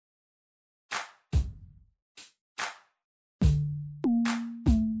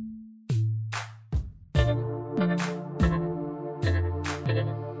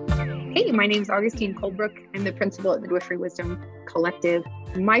Hey, my name is Augustine Colebrook. I'm the principal at Midwifery Wisdom Collective.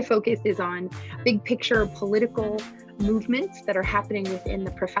 My focus is on big picture political movements that are happening within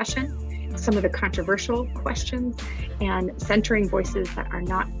the profession, some of the controversial questions, and centering voices that are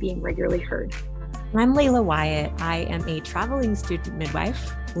not being regularly heard. I'm Layla Wyatt. I am a traveling student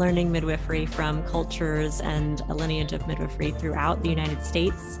midwife, learning midwifery from cultures and a lineage of midwifery throughout the United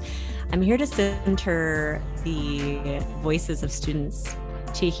States. I'm here to center the voices of students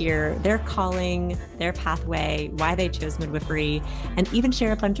to hear their calling, their pathway, why they chose midwifery, and even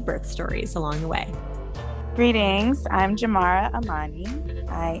share a bunch of birth stories along the way. Greetings, I'm Jamara Amani.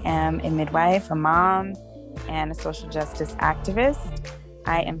 I am a midwife, a mom, and a social justice activist.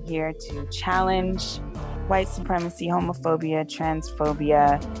 I am here to challenge white supremacy, homophobia,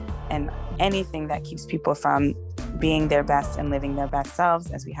 transphobia, and anything that keeps people from being their best and living their best selves,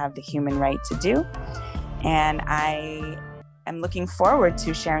 as we have the human right to do. And I am looking forward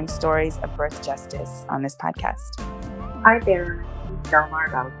to sharing stories of birth justice on this podcast. Hi there, I'm Delmar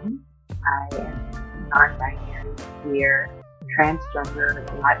Bowden. I am non-binary, queer, transgender,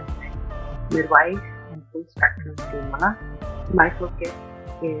 Latinx, midwife, and full-spectrum doula. My focus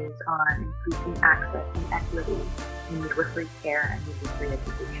is on increasing access and equity in midwifery care and midwifery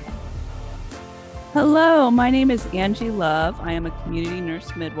education. Hello, my name is Angie Love. I am a community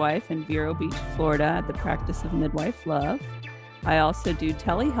nurse midwife in Vero Beach, Florida at the practice of Midwife Love. I also do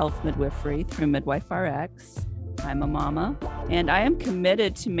telehealth midwifery through Midwife RX. I'm a mama, and I am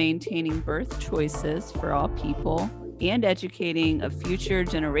committed to maintaining birth choices for all people and educating a future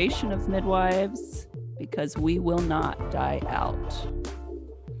generation of midwives because we will not die out.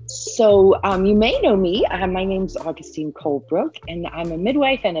 So you may know me. My name's Augustine Colebrook, and I'm a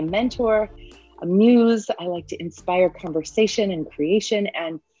midwife and a mentor, a muse. I like to inspire conversation and creation.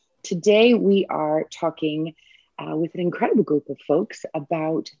 And today we are talking with an incredible group of folks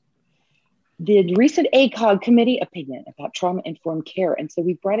about the recent ACOG committee opinion about trauma-informed care. And so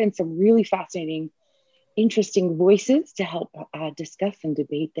we brought in some really fascinating, interesting voices to help discuss and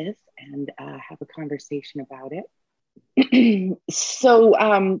debate this and have a conversation about it. So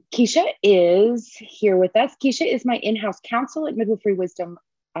Keisha is here with us. Keisha is my in-house counsel at Midwifery Wisdom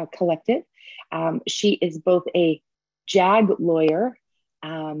Collective. She is both a JAG lawyer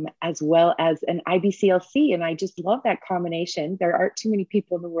as well as an IBCLC, and I just love that combination. There aren't too many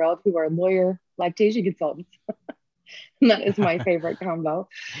people in the world who are lawyer lactation consultants. And that is my favorite combo.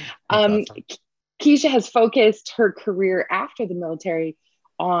 Awesome. Keisha has focused her career after the military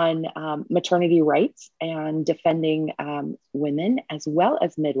on maternity rights and defending women as well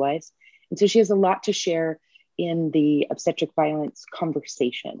as midwives. And so she has a lot to share in the obstetric violence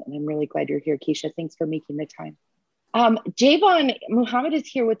conversation. And I'm really glad you're here, Keisha. Thanks for making the time. Javon Muhammad is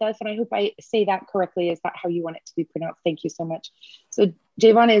here with us, and I hope I say that correctly. Is that how you want it to be pronounced? Thank you so much. So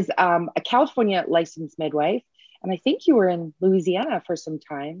Javon is a California licensed midwife, and I think you were in Louisiana for some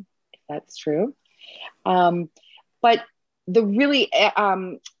time, if that's true. But the really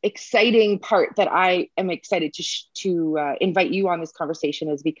exciting part that I am excited to invite you on this conversation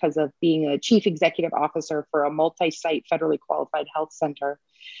is because of being a chief executive officer for a multi-site federally qualified health center.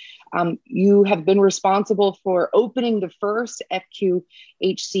 You have been responsible for opening the first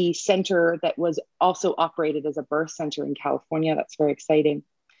FQHC center that was also operated as a birth center in California. That's very exciting.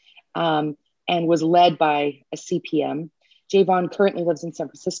 And was led by a CPM. Javon currently lives in San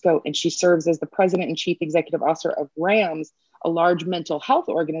Francisco, and she serves as the president and chief executive officer of RAMS, a large mental health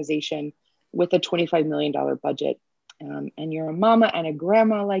organization with a $25 million budget. And you're a mama and a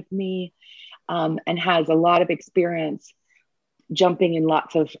grandma like me, and has a lot of experience jumping in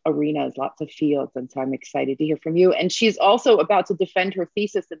lots of arenas, lots of fields. And so I'm excited to hear from you. And she's also about to defend her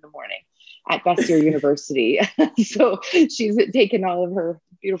thesis in the morning at Bastyr University. So she's taken all of her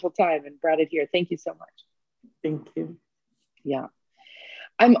beautiful time and brought it here. Thank you so much. Thank you. Yeah.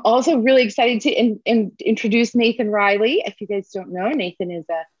 I'm also really excited to introduce Nathan Riley. If you guys don't know, Nathan is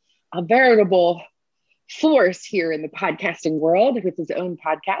a veritable force here in the podcasting world with his own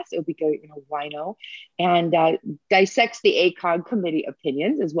podcast, Obico, Wino, and dissects the ACOG committee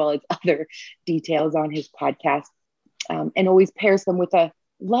opinions as well as other details on his podcast, and always pairs them with a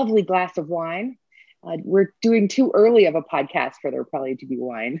lovely glass of wine. We're doing too early of a podcast for there probably to be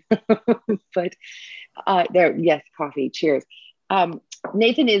wine, but yes, coffee. Cheers.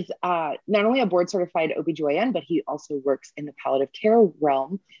 Nathan is not only a board certified OBGYN, but he also works in the palliative care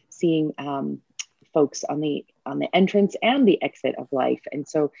realm, seeing folks on the entrance and the exit of life. And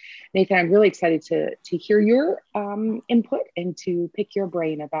so, Nathan, I'm really excited to hear your input and to pick your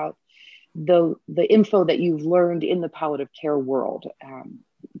brain about the info that you've learned in the palliative care world,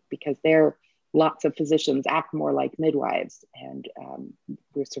 because there lots of physicians act more like midwives. And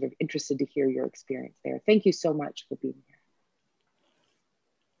we're sort of interested to hear your experience there. Thank you so much for being here.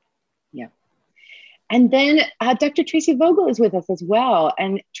 Yeah. And then Dr. Tracy Vogel is with us as well.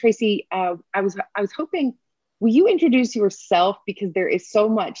 And Tracy, I was hoping, will you introduce yourself, because there is so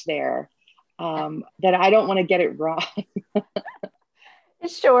much there that I don't want to get it wrong.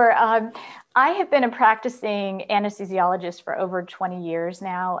 Sure. I have been a practicing anesthesiologist for over 20 years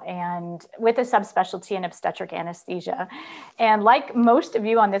now, and with a subspecialty in obstetric anesthesia. And like most of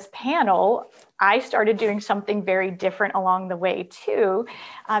you on this panel, I started doing something very different along the way too.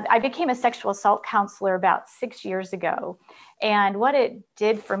 I became a sexual assault counselor about 6 years ago. And what it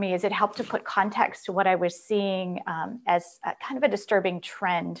did for me is it helped to put context to what I was seeing as a kind of a disturbing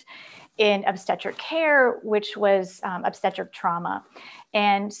trend in obstetric care, which was obstetric trauma.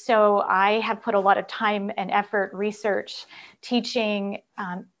 And so I have put a lot of time and effort, research, teaching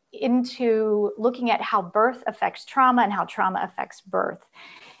into looking at how birth affects trauma and how trauma affects birth.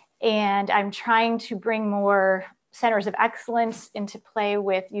 And I'm trying to bring more centers of excellence into play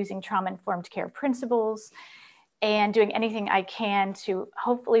with using trauma-informed care principles and doing anything I can to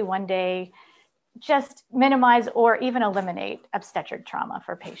hopefully one day just minimize or even eliminate obstetric trauma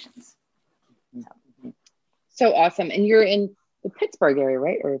for patients. So awesome. And you're in the Pittsburgh area,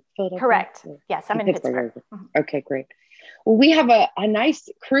 right? Or Philadelphia? Correct. Yes, I'm in Pittsburgh. Okay, great. Well, we have a nice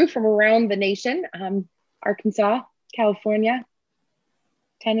crew from around the nation, Arkansas, California,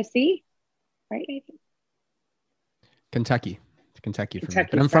 Tennessee, right, Nathan? Kentucky for me,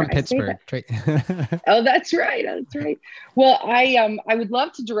 but I'm from Pittsburgh. Oh, that's right. That's right. Well, I would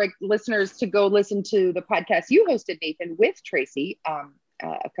love to direct listeners to go listen to the podcast you hosted, Nathan, with Tracy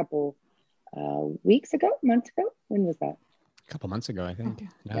a couple months ago. When was that? A couple months ago, I think.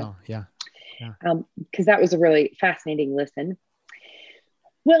 No, yeah. Because that was a really fascinating listen.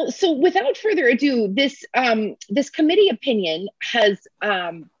 Well, so without further ado, this committee opinion has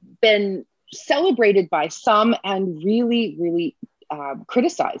been celebrated by some and really, really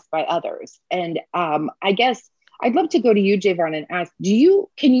criticized by others. And I guess I'd love to go to you, Javon, and ask,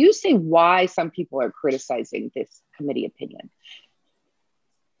 can you say why some people are criticizing this committee opinion?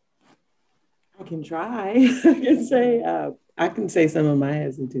 I can try. I can say some of my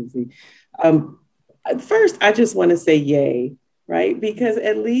hesitancy. First, I just want to say yay, right? Because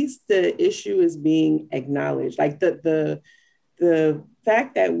at least the issue is being acknowledged. Like the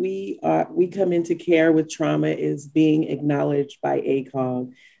fact that we come into care with trauma is being acknowledged by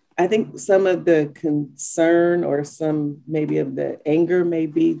ACOG. I think some of the concern or some maybe of the anger may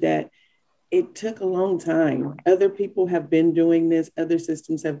be that it took a long time. Other people have been doing this, other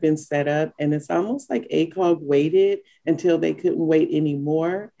systems have been set up, and it's almost like ACOG waited until they couldn't wait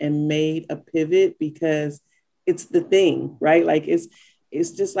anymore and made a pivot because it's the thing, right? Like it's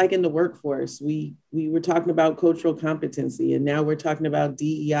just like in the workforce. We were talking about cultural competency, and now we're talking about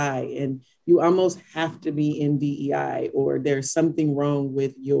DEI, and you almost have to be in DEI or there's something wrong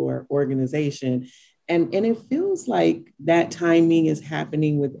with your organization. And it feels like that timing is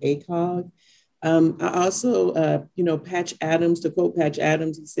happening with ACOG. I also, Patch Adams, to quote Patch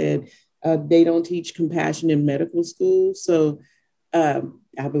Adams, he said, they don't teach compassion in medical school. So I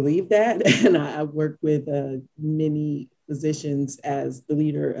believe that. And I work with many physicians as the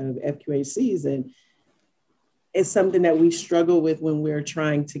leader of FQHCs. And it's something that we struggle with when we're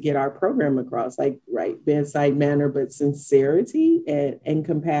trying to get our program across, like, right, bedside manner, but sincerity and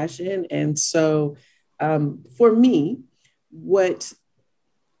compassion. And so for me, what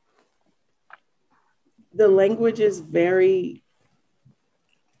the language is very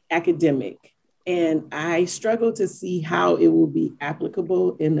academic, and I struggle to see how it will be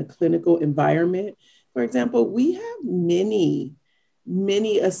applicable in the clinical environment. For example, we have many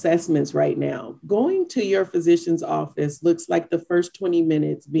assessments right now. Going to your physician's office looks like the first 20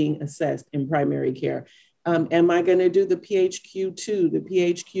 minutes being assessed in primary care. Am I going to do the PHQ-2, the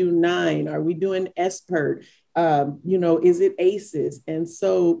PHQ-9? Are we doing SPERT? Is it ACEs? And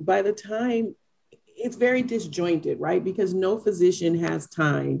so by the time, it's very disjointed, right? Because no physician has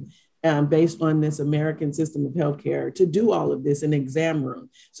time based on this American system of healthcare to do all of this in exam room.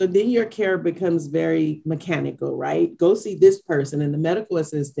 So then your care becomes very mechanical, right? Go see this person, and the medical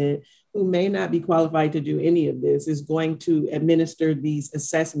assistant, who may not be qualified to do any of this, is going to administer these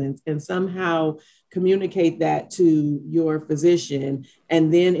assessments and somehow communicate that to your physician.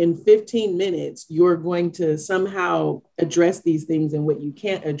 And then in 15 minutes, you're going to somehow address these things. And what you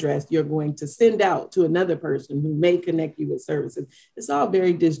can't address, you're going to send out to another person who may connect you with services. It's all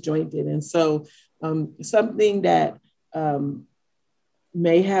very disjointed. And so something that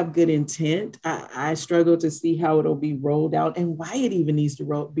may have good intent. I struggle to see how it'll be rolled out and why it even needs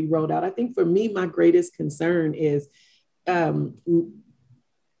to be rolled out. I think for me, my greatest concern is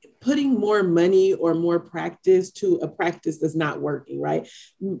putting more money or more practice to a practice that's not working, right?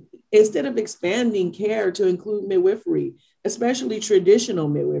 Instead of expanding care to include midwifery, especially traditional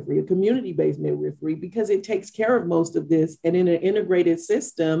midwifery, community-based midwifery, because it takes care of most of this. And in an integrated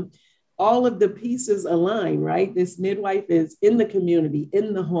system, all of the pieces align, right? This midwife is in the community,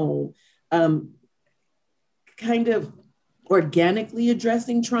 in the home, kind of organically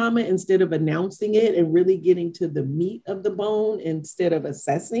addressing trauma instead of announcing it and really getting to the meat of the bone instead of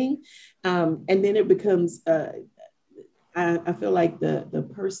assessing. And then it becomes, I feel like the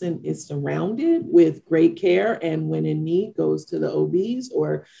person is surrounded with great care, and when in need goes to the OBs,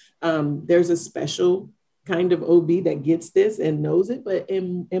 or there's a special kind of OB that gets this and knows it. But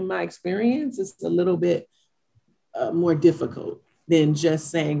in my experience, it's a little bit more difficult than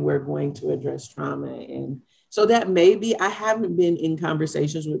just saying we're going to address trauma. And so that maybe I haven't been in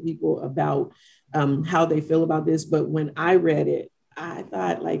conversations with people about how they feel about this, but when I read it, I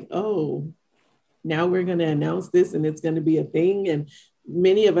thought like, oh, now we're going to announce this and it's going to be a thing. And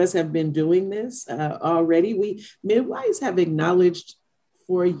many of us have been doing this already. Midwives have acknowledged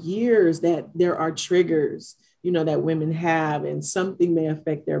for years that there are triggers, that women have, and something may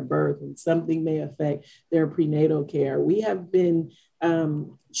affect their birth and something may affect their prenatal care. We have been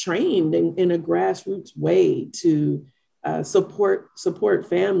trained in a grassroots way to support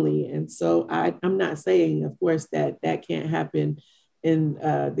family. And so I'm not saying, of course, that can't happen in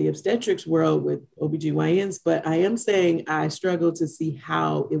the obstetrics world with OBGYNs, but I am saying I struggle to see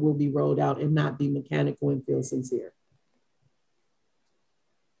how it will be rolled out and not be mechanical and feel sincere.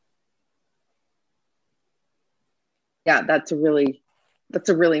 Yeah, that's a really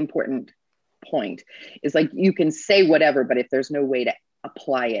important point. Is like you can say whatever, but if there's no way to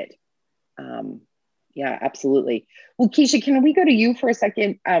apply it, yeah, absolutely. Well, Keisha, can we go to you for a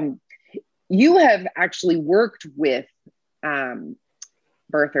second? You have actually worked with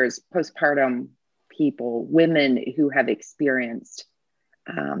birthers, postpartum people, women who have experienced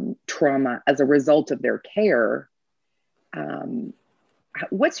trauma as a result of their care.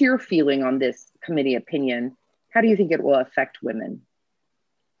 What's your feeling on this committee opinion? How do you think it will affect women?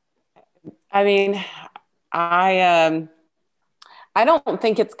 I mean, I don't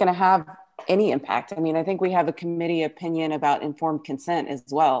think it's going to have any impact. I mean, I think we have a committee opinion about informed consent as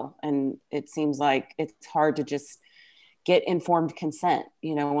well. And it seems like it's hard to just get informed consent.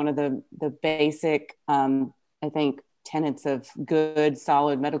 One of the basic, I think, tenets of good,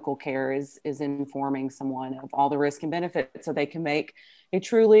 solid medical care is informing someone of all the risk and benefits so they can make a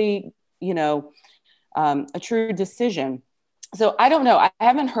truly, a true decision. So I don't know. I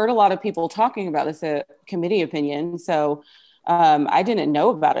haven't heard a lot of people talking about this committee opinion. So I didn't know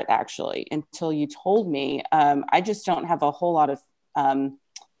about it actually until you told me. I just don't have a whole lot of,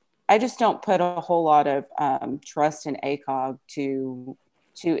 I just don't put a whole lot of trust in ACOG to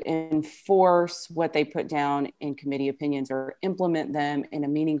enforce what they put down in committee opinions or implement them in a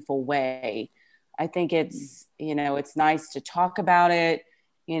meaningful way. I think it's, it's nice to talk about it,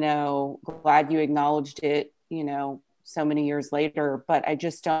 glad you acknowledged it, so many years later, but I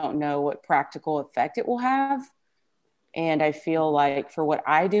just don't know what practical effect it will have. And I feel like for what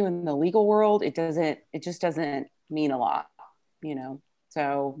I do in the legal world, it just doesn't mean a lot,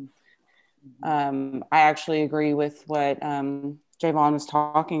 So I actually agree with what Javon was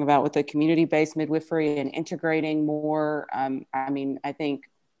talking about with the community-based midwifery and integrating more. I mean, I think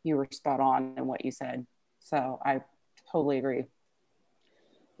you were spot on in what you said. So I totally agree.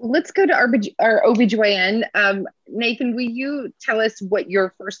 Let's go to our OBGYN. Nathan, will you tell us what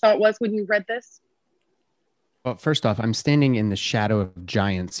your first thought was when you read this? Well, first off, I'm standing in the shadow of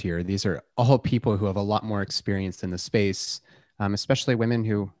giants here. These are all people who have a lot more experience in the space, especially women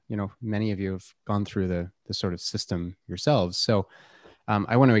who, many of you have gone through the sort of system yourselves. So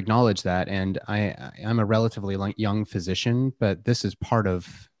I want to acknowledge that. And I'm a relatively young physician, but this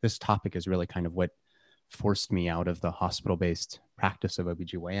topic is really kind of what forced me out of the hospital-based practice of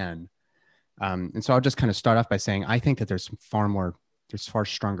OBGYN. And so I'll just kind of start off by saying, I think that there's far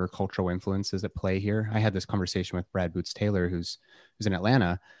stronger cultural influences at play here. I had this conversation with Brad Boots Taylor, who's in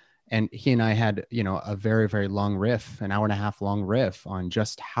Atlanta, and he and I had, a very, very long riff, an hour and a half long riff on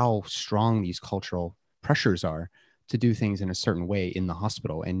just how strong these cultural pressures are to do things in a certain way in the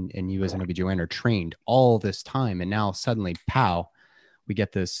hospital. And you as an OBGYN are trained all this time. And now suddenly, pow, we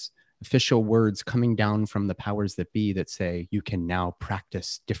get this official words coming down from the powers that be that say you can now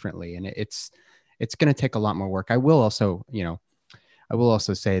practice differently. And it's going to take a lot more work. I will also, I will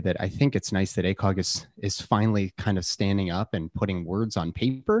also say that I think it's nice that ACOG is finally kind of standing up and putting words on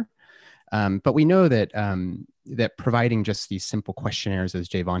paper. But we know that that providing just these simple questionnaires, as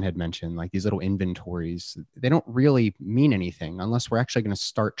Javon had mentioned, like these little inventories, they don't really mean anything unless we're actually going to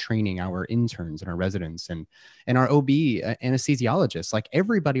start training our interns and our residents and our OB anesthesiologists. Like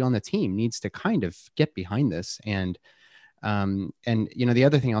everybody on the team needs to kind of get behind this. And you know, the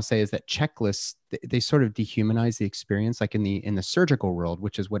other thing I'll say is that checklists, they sort of dehumanize the experience, like in the surgical world,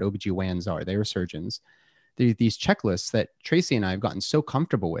 which is what OBGYNs are. They are surgeons. These checklists that Tracy and I have gotten so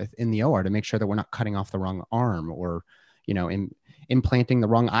comfortable with in the OR to make sure that we're not cutting off the wrong arm or, you know, implanting the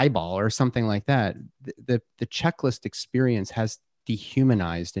wrong eyeball or something like that. The checklist experience has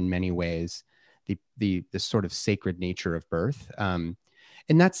dehumanized in many ways the sort of sacred nature of birth. And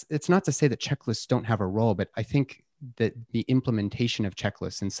it's not to say that checklists don't have a role, but I think that the implementation of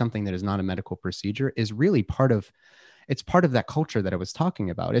checklists in something that is not a medical procedure is really part of that culture that I was talking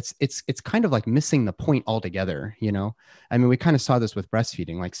about. It's kind of like missing the point altogether, you know? I mean, we kind of saw this with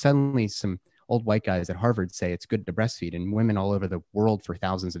breastfeeding. Like suddenly some old white guys at Harvard say it's good to breastfeed, and women all over the world for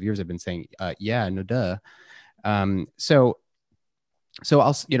thousands of years have been saying, yeah, no duh. So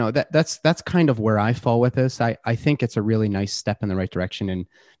I'll, you know, that's kind of where I fall with this. I think it's a really nice step in the right direction. And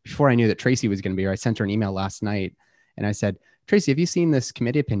before I knew that Tracy was going to be here, I sent her an email last night and I said, Tracy, have you seen this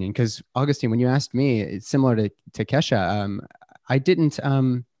committee opinion? Because Augustine, when you asked me, it's similar to Kesha. I didn't,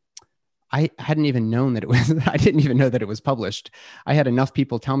 I hadn't even known that it was, I didn't even know that it was published. I had enough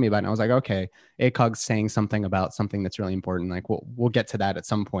people tell me about it. And I was like, okay, ACOG's saying something about something that's really important. Like we'll get to that at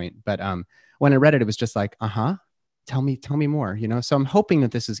some point. But when I read it, it was just like, tell me more, you know? So I'm hoping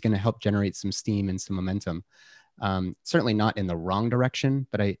that this is going to help generate some steam and some momentum. Certainly not in the wrong direction,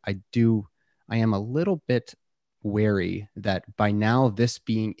 but I am a little bit wary that by now this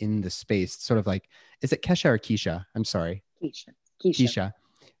being in the space, sort of like, is it Kesha or Keisha? I'm sorry. Keisha.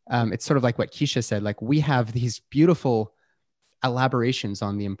 It's sort of like what Keisha said, like we have these beautiful elaborations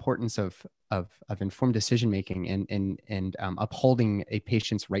on the importance of informed decision-making and upholding a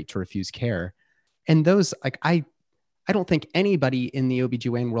patient's right to refuse care. And those, like, I don't think anybody in the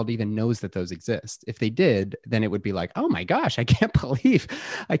OBGYN world even knows that those exist. If they did, then it would be like, oh my gosh, I can't believe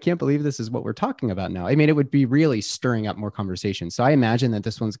this is what we're talking about now. I mean, it would be really stirring up more conversation. So I imagine that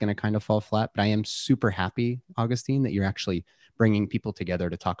this one's going to kind of fall flat, but I am super happy, Augustine, that you're actually bringing people together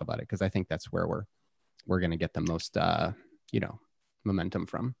to talk about it. Cause I think that's where we're going to get the most, momentum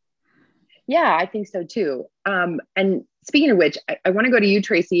from. Yeah, I think so too. And speaking of which, I want to go to you,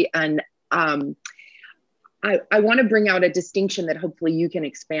 Tracy, and I want to bring out a distinction that hopefully you can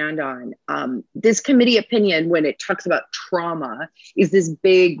expand on. This committee opinion, when it talks about trauma, is this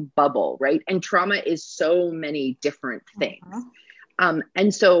big bubble, right? And trauma is so many different things.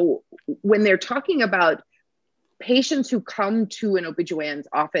 And so when they're talking about patients who come to an OBGYN's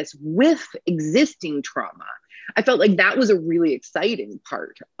office with existing trauma, I felt like that was a really exciting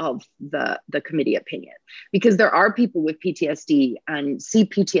part of the committee opinion, because there are people with PTSD and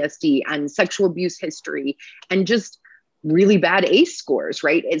CPTSD and sexual abuse history and just really bad ACE scores,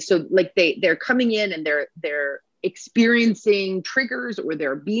 right? And so like they're coming in and they're experiencing triggers, or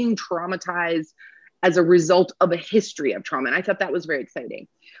they're being traumatized as a result of a history of trauma. And I thought that was very exciting.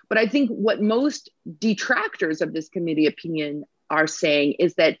 But I think what most detractors of this committee opinion are saying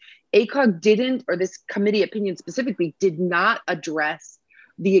is that ACOG didn't, or this committee opinion specifically, did not address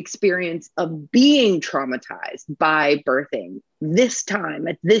the experience of being traumatized by birthing this time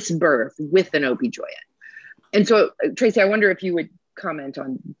at this birth with an OB-GYN. And so, Tracy, I wonder if you would comment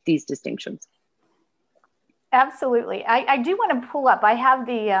on these distinctions. Absolutely. I do want to pull up, I have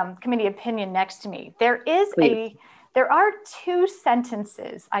the committee opinion next to me. There are two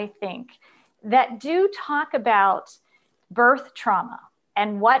sentences, I think, that do talk about birth trauma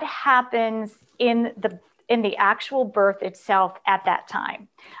and what happens in the actual birth itself at that time.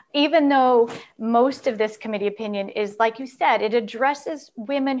 Even though most of this committee opinion is, like you said, it addresses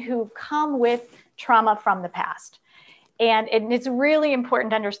women who come with trauma from the past. And it's really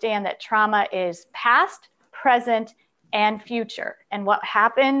important to understand that trauma is past, present, and future. And what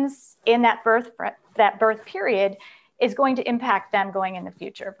happens in that birth period is going to impact them going in the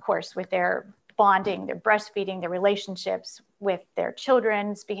future, of course, with their bonding, their breastfeeding, their relationships with their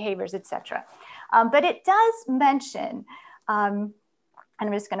children's behaviors, etc. But it does mention, and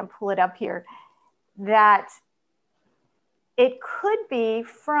I'm just going to pull it up here, that it could be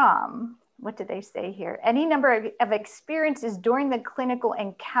from, what did they say here? Any number of experiences during the clinical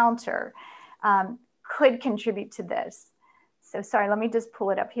encounter could contribute to this. So sorry, let me just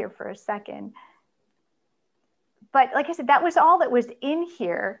pull it up here for a second. But like I said, that was all that was in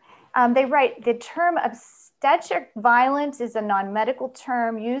here. They write the term Obstetric violence is a non-medical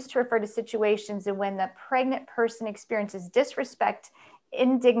term used to refer to situations in when the pregnant person experiences disrespect,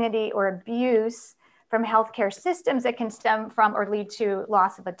 indignity, or abuse from healthcare systems that can stem from or lead to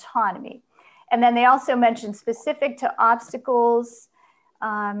loss of autonomy. And then they also mention specific to obstacles,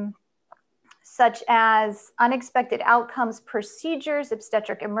 such as unexpected outcomes, procedures,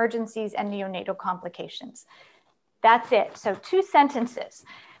 obstetric emergencies, and neonatal complications. That's it. So 2 sentences.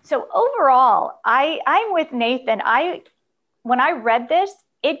 So overall, I'm with Nathan. When I read this,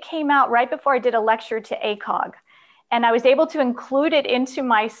 it came out right before I did a lecture to ACOG. And I was able to include it into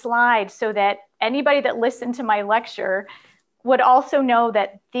my slides so that anybody that listened to my lecture would also know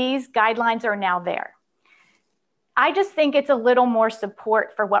that these guidelines are now there. I just think it's a little more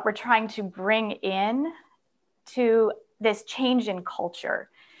support for what we're trying to bring in to this change in culture.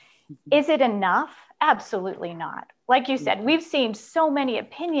 Is it enough? Absolutely not. Like you said, we've seen so many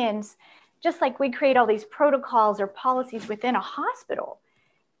opinions, just like we create all these protocols or policies within a hospital,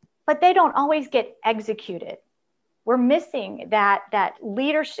 but they don't always get executed. We're missing that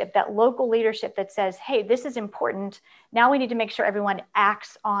leadership, that local leadership that says, hey, this is important. Now we need to make sure everyone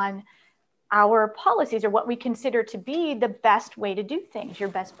acts on our policies or what we consider to be the best way to do things, your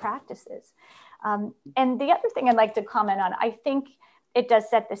best practices. And the other thing I'd like to comment on, I think it does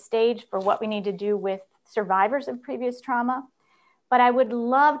set the stage for what we need to do with survivors of previous trauma. But I would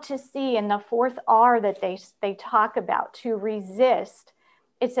love to see in the 4th R that they talk about to resist.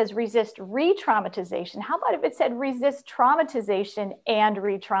 It says resist re-traumatization. How about if it said resist traumatization and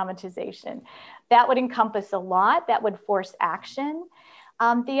re-traumatization? That would encompass a lot. That would force action.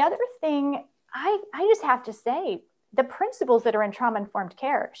 The other thing, I just have to say, the principles that are in trauma-informed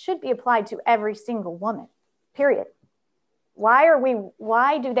care should be applied to every single woman, period.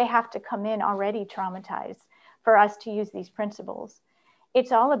 Why do they have to come in already traumatized for us to use these principles?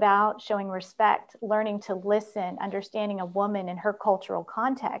 It's all about showing respect, learning to listen, understanding a woman in her cultural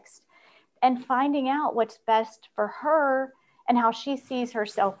context, and finding out what's best for her and how she sees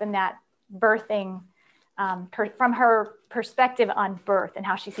herself in that birthing, from her perspective on birth and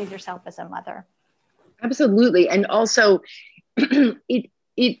how she sees herself as a mother. Absolutely. And also,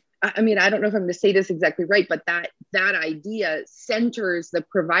 I mean, I don't know if I'm going to say this exactly right, but that idea centers the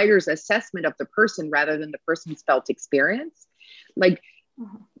provider's assessment of the person rather than the person's felt experience. Like,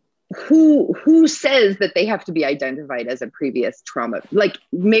 who says that they have to be identified as a previous trauma? Like,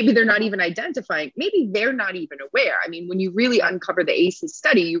 maybe they're not even identifying, maybe they're not even aware. I mean, when you really uncover the ACEs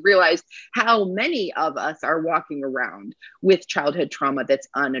study, you realize how many of us are walking around with childhood trauma that's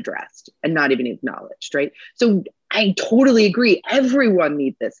unaddressed and not even acknowledged, right? So I totally agree. Everyone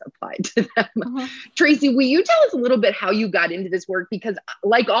needs this applied to them. Tracy, will you tell us a little bit how you got into this work? Because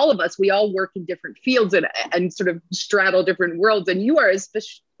like all of us, we all work in different fields and sort of straddle different worlds. And you are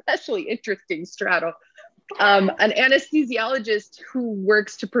especially interesting straddle. An anesthesiologist who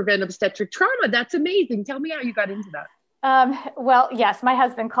works to prevent obstetric trauma. That's amazing. Tell me how you got into that. Well, yes, my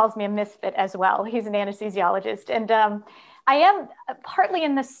husband calls me a misfit as well. He's an anesthesiologist. And I am partly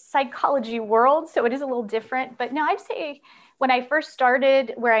in the psychology world, so it is a little different. But no, I'd say when I first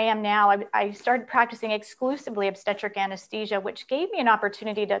started where I am now, I started practicing exclusively obstetric anesthesia, which gave me an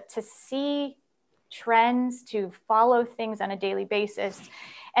opportunity to see trends, to follow things on a daily basis.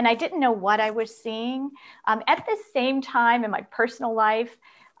 And I didn't know what I was seeing. At the same time in my personal life,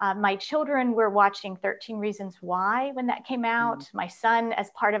 my children were watching 13 Reasons Why when that came out. My son,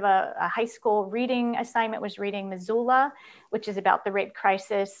 as part of a high school reading assignment, was reading Missoula, which is about the rape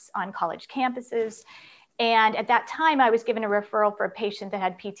crisis on college campuses. And at that time, I was given a referral for a patient that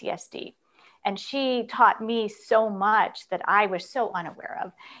had PTSD. And she taught me so much that I was so unaware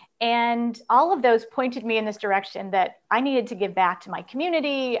of. And all of those pointed me in this direction that I needed to give back to my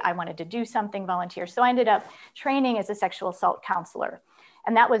community. I wanted to do something, volunteer. So I ended up training as a sexual assault counselor.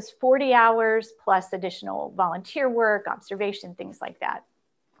 And that was 40 hours plus additional volunteer work, observation, things like that.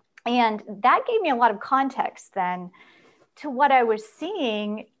 And that gave me a lot of context then to what I was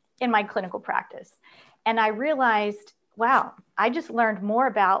seeing in my clinical practice. And I realized, wow, I just learned more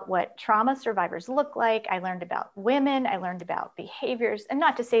about what trauma survivors look like. I learned about women. I learned about behaviors. And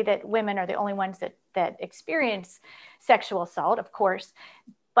not to say that women are the only ones that experience sexual assault, of course.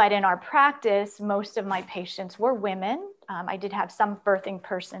 But in our practice, most of my patients were women. I did have some birthing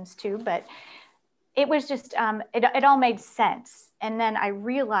persons too, but it was just, it all made sense. And then I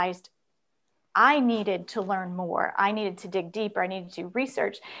realized I needed to learn more. I needed to dig deeper. I needed to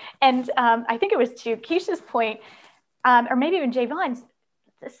research. And I think it was to Keisha's point, or maybe even Javon's,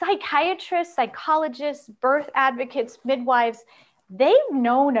 psychiatrists, psychologists, birth advocates, midwives, they've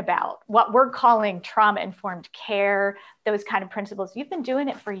known about what we're calling trauma-informed care, those kind of principles. You've been doing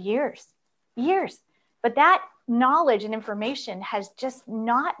it for years. But that knowledge and information has just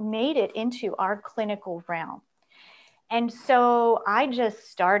not made it into our clinical realm. And so I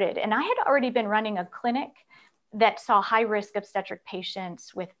just started, and I had already been running a clinic that saw high risk obstetric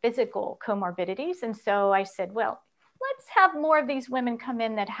patients with physical comorbidities. And so I said, well, let's have more of these women come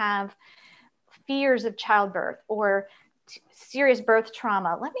in that have fears of childbirth or serious birth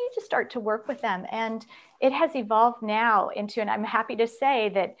trauma. Let me just start to work with them. And it has evolved now into, and I'm happy to say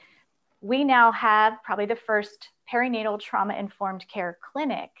that we now have probably the first perinatal trauma-informed care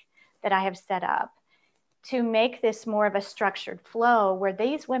clinic that I have set up to make this more of a structured flow where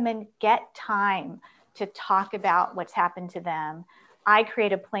these women get time to talk about what's happened to them. I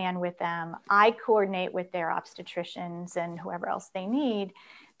create a plan with them. I coordinate with their obstetricians and whoever else they need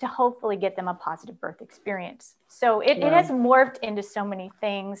to hopefully get them a positive birth experience. So it has morphed into so many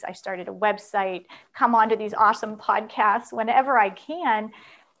things. I started a website, come onto these awesome podcasts whenever I can.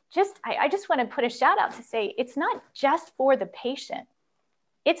 I just want to put a shout out to say, it's not just for the patient.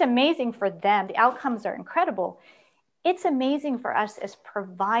 It's amazing for them. The outcomes are incredible. It's amazing for us as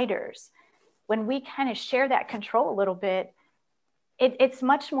providers. When we kind of share that control a little bit, it's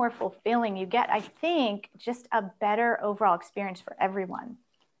much more fulfilling. You get, I think, just a better overall experience for everyone.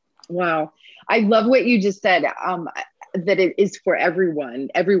 Wow. I love what you just said, that it is for everyone.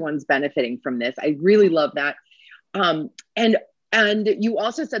 Everyone's benefiting from this. I really love that. And you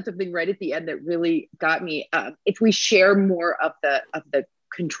also said something right at the end that really got me. If we share more of the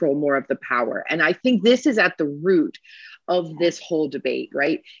control, more of the power. And I think this is at the root of this whole debate,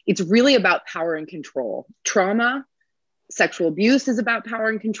 right? It's really about power and control. Trauma, sexual abuse is about power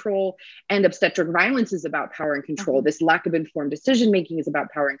and control, and obstetric violence is about power and control. This lack of informed decision-making is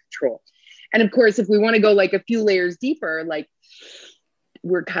about power and control. And of course, if we want to go like a few layers deeper, like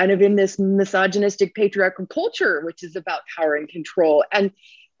we're kind of in this misogynistic patriarchal culture, which is about power and control. And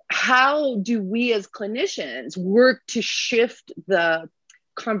how do we as clinicians work to shift the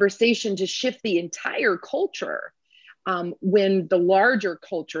conversation, to shift the entire culture, when the larger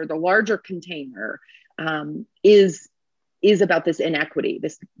culture, the larger container, is about this inequity,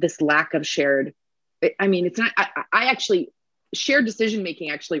 this lack of shared. I mean, it's not. I actually, shared decision making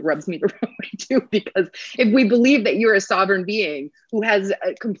actually rubs me the wrong way too, because if we believe that you're a sovereign being who has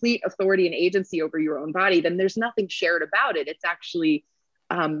a complete authority and agency over your own body, then there's nothing shared about it. It's actually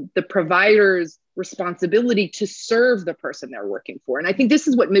the provider's responsibility to serve the person they're working for. And I think this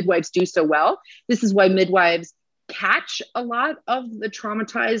is what midwives do so well. This is why midwives catch a lot of the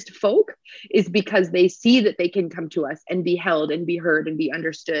traumatized folk, is because they see that they can come to us and be held and be heard and be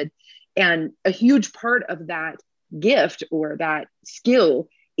understood. And a huge part of that gift or that skill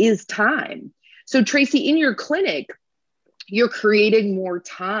is time. So Tracy, in your clinic, you're creating more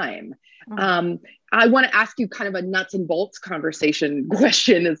time. I want to ask you kind of a nuts and bolts conversation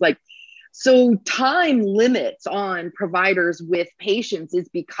question, is like, so time limits on providers with patients is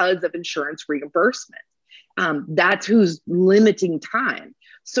because of insurance reimbursement. That's who's limiting time.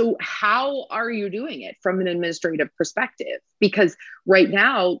 So how are you doing it from an administrative perspective? Because right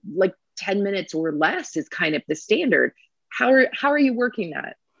now, like 10 minutes or less is kind of the standard. How are you working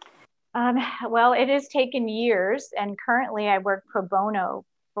that? Well, it has taken years, and currently I work pro bono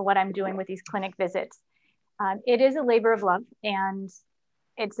for what I'm doing with these clinic visits. It is a labor of love, and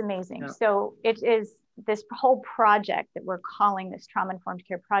it's amazing. Yeah. So it is this whole project that we're calling this trauma-informed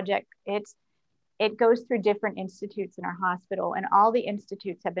care project. It goes through different institutes in our hospital, and all the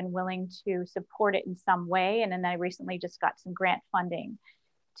institutes have been willing to support it in some way. And then I recently just got some grant funding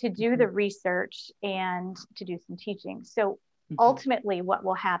to do the research and to do some teaching. So ultimately what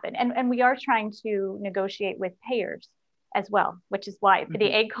will happen, and we are trying to negotiate with payers as well, which is why the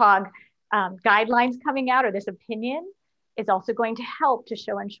ACOG guidelines coming out, or this opinion, is also going to help to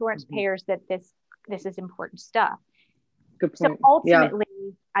show insurance payers that this is important stuff. Good point. So ultimately,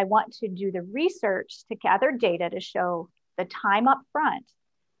 I want to do the research to gather data to show the time up front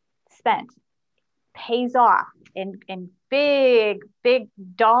spent pays off in big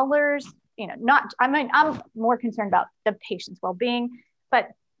dollars. I'm more concerned about the patient's well-being, but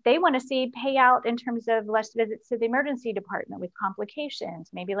they want to see payout in terms of less visits to the emergency department with complications,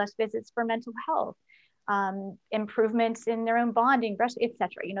 maybe less visits for mental health, improvements in their own bonding, breast, et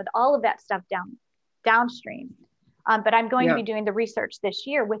cetera. All of that stuff downstream. But I'm going to be doing the research this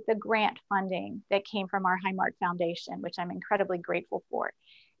year with the grant funding that came from our Highmark Foundation, which I'm incredibly grateful for.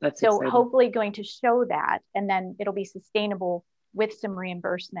 That's so exciting. Hopefully going to show that, and then it'll be sustainable with some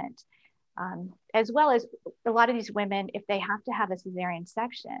reimbursement. As well as a lot of these women, if they have to have a cesarean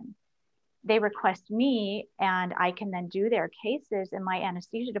section, they request me, and I can then do their cases, and my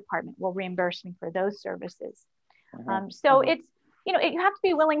anesthesia department will reimburse me for those services. So it's, you have to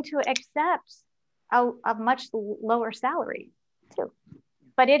be willing to accept a much lower salary too.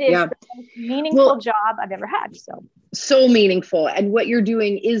 But it is Yeah. the most meaningful job I've ever had. So meaningful. And what you're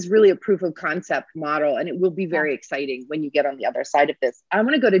doing is really a proof of concept model. And it will be very exciting when you get on the other side of this. I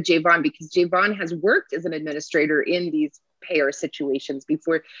want to go to Javon because Javon has worked as an administrator in these payer situations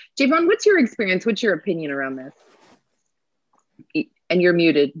before. Javon, what's your experience? What's your opinion around this? And you're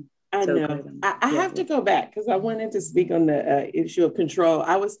muted. I know. I have to go back because I wanted to speak on the issue of control.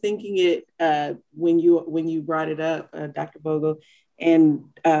 I was thinking it when you brought it up, Dr. Vogel, and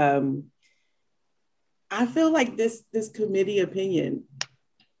I feel like this committee opinion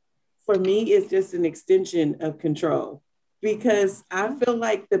for me is just an extension of control, because I feel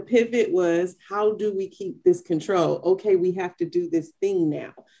like the pivot was, how do we keep this control? Okay, we have to do this thing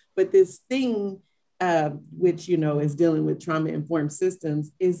now, but this thing, which, is dealing with trauma-informed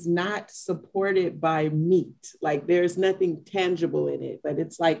systems, is not supported by meat. Like, there's nothing tangible in it, but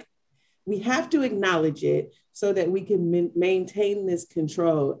it's like, we have to acknowledge it so that we can maintain this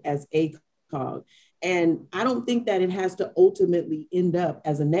control as ACOG. And I don't think that it has to ultimately end up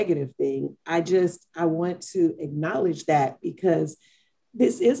as a negative thing. I want to acknowledge that, because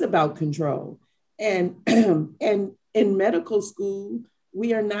this is about control. And, and in medical school,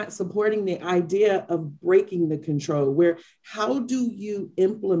 we are not supporting the idea of breaking the control, where how do you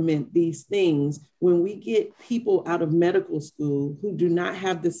implement these things when we get people out of medical school who do not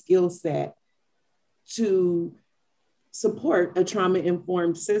have the skill set to support a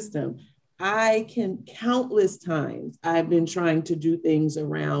trauma-informed system? Countless times I've been trying to do things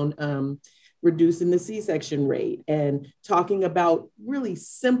around reducing the C-section rate and talking about really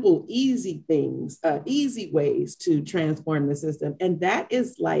simple, easy things, easy ways to transform the system. And that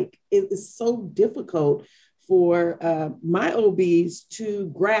is it is so difficult for my OBs to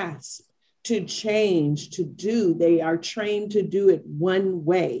grasp, to change, to do. They are trained to do it one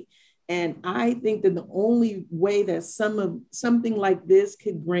way. And I think that the only way that something like this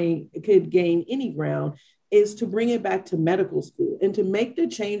could gain any ground is to bring it back to medical school, and to make the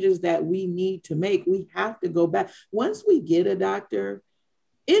changes that we need to make. We have to go back. Once we get a doctor,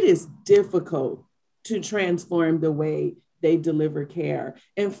 it is difficult to transform the way they deliver care.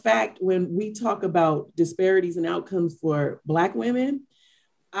 In fact, when we talk about disparities in outcomes for Black women,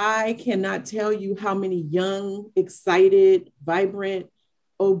 I cannot tell you how many young, excited, vibrant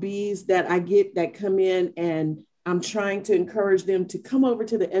OBs that I get that come in, and I'm trying to encourage them to come over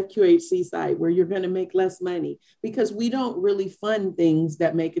to the FQHC side where you're going to make less money, because we don't really fund things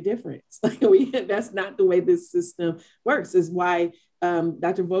that make a difference. That's not the way this system works. Is why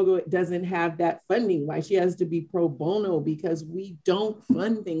Dr. Vogel doesn't have that funding, why she has to be pro bono, because we don't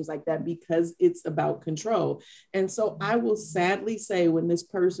fund things like that, because it's about control. And so I will sadly say, when this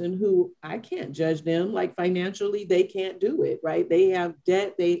person, who I can't judge them, like financially, they can't do it, right? They have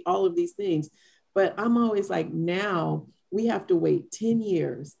debt, all of these things. But I'm always like, now we have to wait 10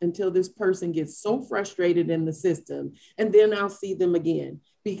 years until this person gets so frustrated in the system. And then I'll see them again,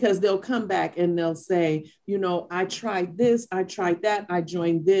 because they'll come back and they'll say, I tried this, I tried that, I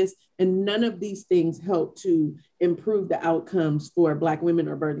joined this, and none of these things help to improve the outcomes for Black women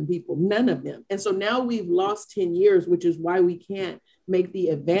or birthing people, none of them. And so now we've lost 10 years, which is why we can't make the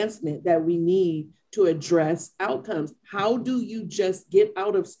advancement that we need to address outcomes. How do you just get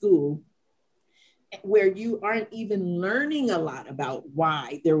out of school where you aren't even learning a lot about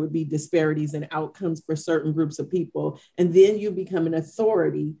why there would be disparities in outcomes for certain groups of people, and then you become an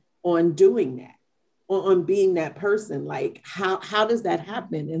authority on doing that, on being that person? Like, how does that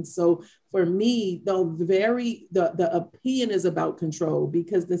happen? And so for me, the opinion is about control,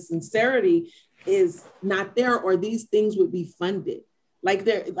 because the sincerity is not there, or these things would be funded.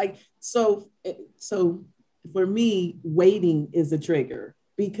 So for me, waiting is a trigger,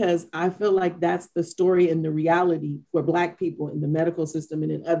 because I feel like that's the story and the reality for Black people in the medical system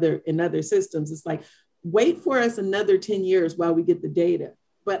and in other systems. It's like, wait for us another 10 years while we get the data.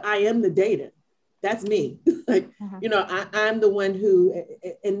 But I am the data. That's me. I'm the one who,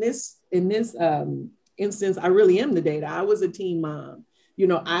 in this instance, I really am the data. I was a teen mom.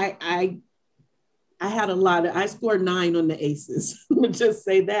 I had I scored 9 on the ACEs. Let's just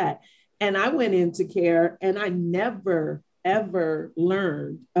say that. And I went into care, and I never ever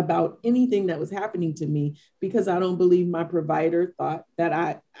learned about anything that was happening to me, because I don't believe my provider thought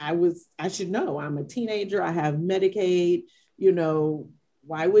that I should know. I'm a teenager. I have Medicaid.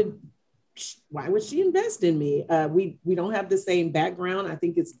 Why would she invest in me? We don't have the same background. I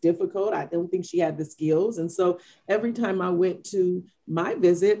think it's difficult. I don't think she had the skills. And so every time I went to my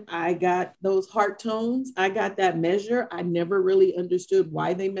visit, I got those heart tones. I got that measure. I never really understood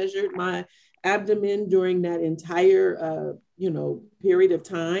why they measured my abdomen during that entire, period of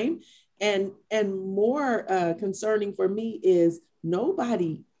time. And more concerning for me is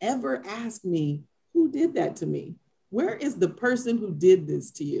nobody ever asked me, who did that to me? Where is the person who did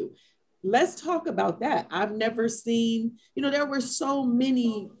this to you? Let's talk about that. I've never seen, there were so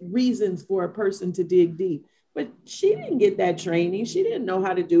many reasons for a person to dig deep, but she didn't get that training. She didn't know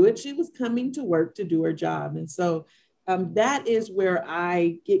how to do it. She was coming to work to do her job. And so that is where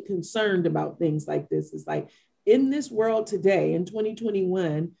I get concerned about things like this. It's like in this world today, in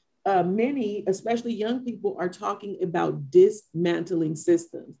 2021, many, especially young people, are talking about dismantling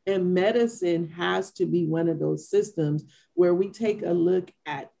systems. And medicine has to be one of those systems where we take a look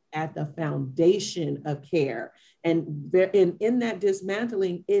at the foundation of care. And in that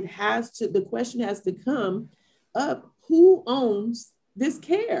dismantling, the question has to come up, who owns this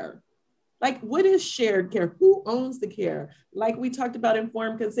care? Like, what is shared care? Who owns the care? Like we talked about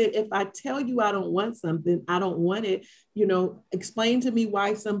informed consent. If I tell you I don't want something, I don't want it, explain to me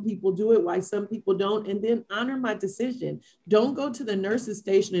why some people do it, why some people don't, and then honor my decision. Don't go to the nurse's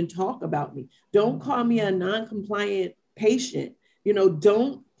station and talk about me. Don't call me a non-compliant patient.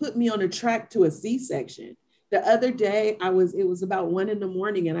 Don't put me on a track to a C-section. The other day, it was about 1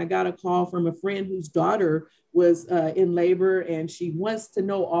 a.m. and I got a call from a friend whose daughter was in labor and she wants to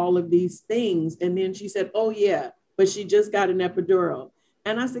know all of these things. And then she said, oh yeah, but she just got an epidural.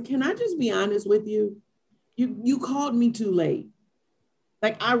 And I said, can I just be honest with you? You called me too late.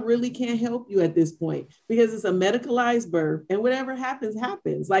 Like, I really can't help you at this point because it's a medicalized birth and whatever happens,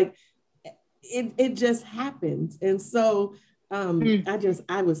 happens. Like it just happens. And so felt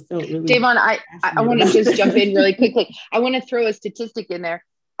really. Davon, I want to just jump in really quickly. I want to throw a statistic in there.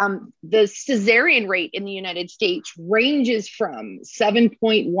 The cesarean rate in the United States ranges from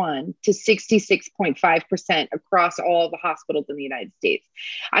 7.1 to 66.5% across all the hospitals in the United States.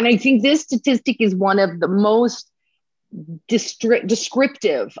 And I think this statistic is one of the most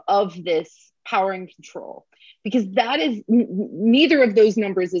descriptive of this power and control, because neither of those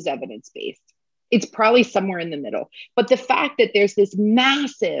numbers is evidence-based. It's probably somewhere in the middle. But the fact that there's this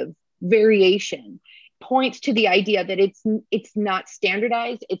massive variation points to the idea that it's not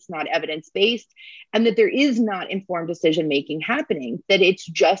standardized, it's not evidence-based, and that there is not informed decision-making happening, that it's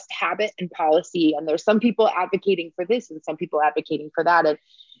just habit and policy. And there's some people advocating for this and some people advocating for that. And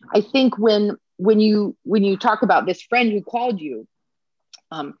I think when you talk about this friend who called you,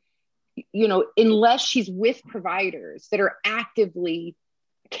 unless she's with providers that are actively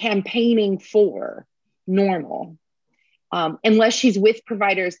campaigning for normal, unless she's with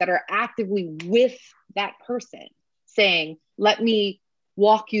providers that are actively with that person saying, let me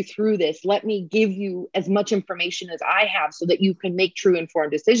walk you through this, let me give you as much information as I have so that you can make true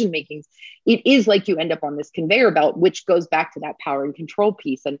informed decision makings, it is like you end up on this conveyor belt, which goes back to that power and control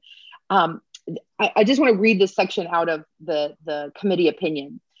piece. And I just want to read this section out of the committee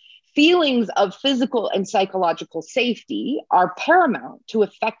opinion. Feelings of physical and psychological safety are paramount to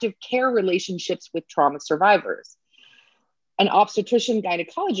effective care relationships with trauma survivors. An obstetrician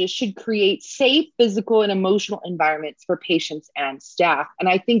gynecologist should create safe physical and emotional environments for patients and staff. And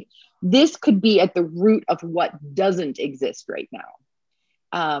I think this could be at the root of what doesn't exist right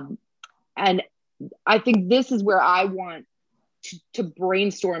now. And I think this is where I want to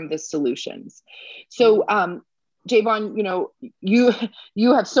brainstorm the solutions. So, Javon,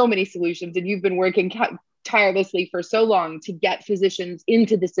 you have so many solutions and you've been working tirelessly for so long to get physicians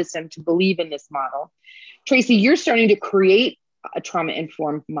into the system to believe in this model. Tracy, you're starting to create a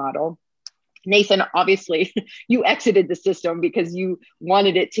trauma-informed model. Nathan, obviously, you exited the system because you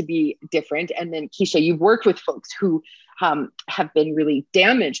wanted it to be different. And then Keisha, you've worked with folks who have been really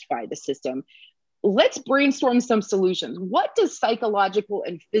damaged by the system. Let's brainstorm some solutions. What does psychological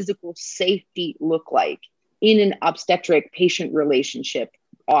and physical safety look like in an obstetric patient relationship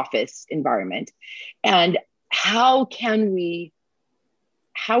office environment? And how can we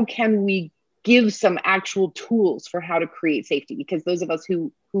give some actual tools for how to create safety? Because those of us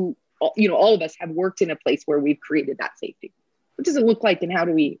who all of us have worked in a place where we've created that safety. What does it look like and how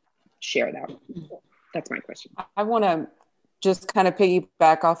do we share that? That's my question. I want to just kind of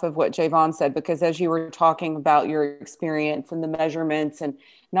piggyback off of what Javon said, because as you were talking about your experience and the measurements and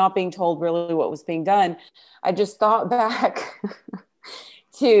not being told really what was being done, I just thought back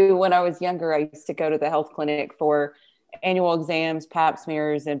to when I was younger. I used to go to the health clinic for annual exams, pap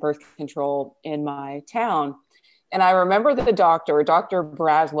smears, and birth control in my town. And I remember the Dr.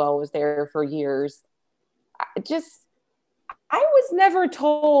 Braswell was there for years. I was never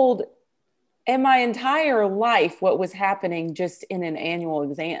told in my entire life what was happening just in an annual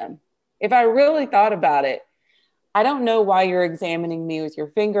exam. If I really thought about it, I don't know why you're examining me with your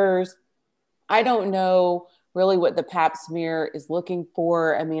fingers. I don't know really what the pap smear is looking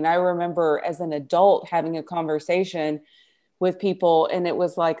for. I mean, I remember as an adult having a conversation with people, and it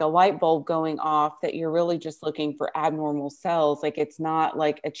was like a light bulb going off that you're really just looking for abnormal cells. Like, it's not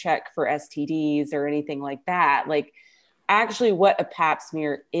like a check for STDs or anything like that. Like, actually what a pap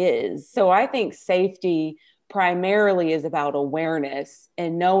smear is. So I think safety primarily is about awareness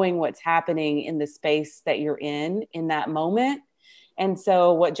and knowing what's happening in the space that you're in that moment. And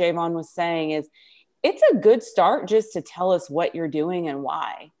so what Javon was saying is, it's a good start just to tell us what you're doing and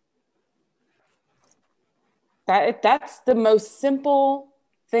why. That's the most simple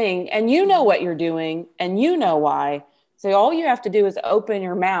thing. And you know what you're doing and you know why. So all you have to do is open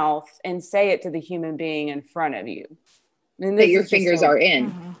your mouth and say it to the human being in front of you. And that your fingers are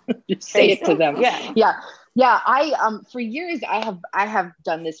in. Just say it to them. Yeah. I for years I have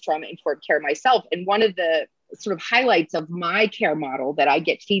done this trauma-informed care myself. And one of the sort of highlights of my care model that I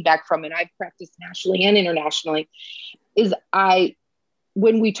get feedback from, and I've practiced nationally and internationally, is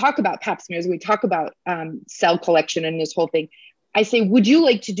when we talk about pap smears, we talk about cell collection and this whole thing, I say, would you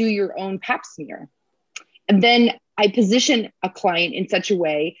like to do your own pap smear? And then I position a client in such a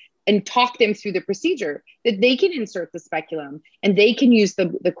way and talk them through the procedure that they can insert the speculum and they can use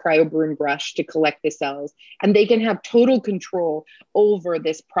the cryoburn brush to collect the cells, and they can have total control over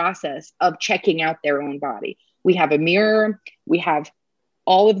this process of checking out their own body. We have a mirror, we have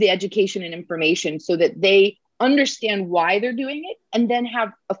all of the education and information so that they understand why they're doing it and then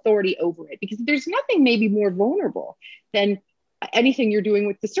have authority over it, because there's nothing maybe more vulnerable than anything you're doing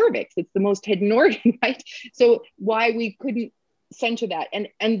with the cervix. It's the most hidden organ, right? So why we couldn't center that.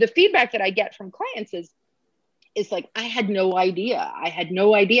 And the feedback that I get from clients is like, I had no idea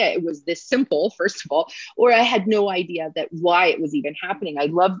it was this simple, first of all, or I had no idea that why it was even happening. I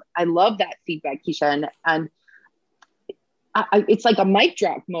love that feedback, Keisha. And it's like a mic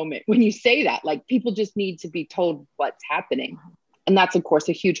drop moment when you say that. Like, people just need to be told what's happening. And that's, of course,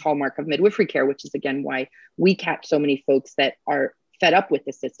 a huge hallmark of midwifery care, which is, again, why we catch so many folks that are fed up with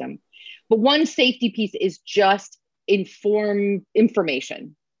the system. But one safety piece is just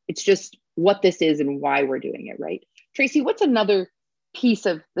information. It's just what this is and why we're doing it, right? Tracy, what's another piece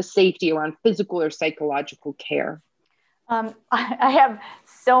of the safety around physical or psychological care? I have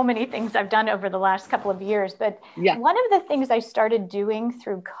so many things I've done over the last couple of years, but one of the things I started doing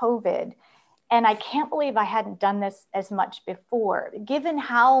through COVID, and I can't believe I hadn't done this as much before, given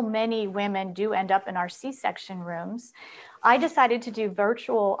how many women do end up in our C-section rooms, I decided to do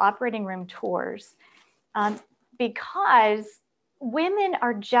virtual operating room tours because women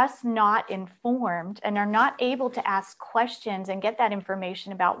are just not informed and are not able to ask questions and get that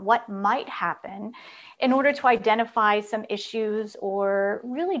information about what might happen in order to identify some issues or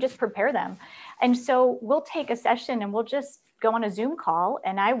really just prepare them. And so we'll take a session and we'll just go on a Zoom call,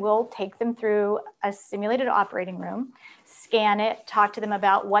 and I will take them through a simulated operating room, scan it, talk to them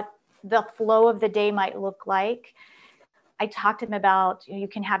about what the flow of the day might look like. I talked to them about, you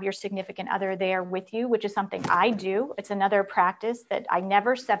can have your significant other there with you, which is something I do. It's another practice that I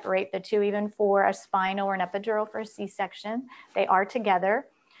never separate the two, even for a spinal or an epidural for a C-section. They are together.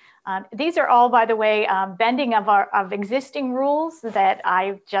 These are all, by the way, bending of existing rules that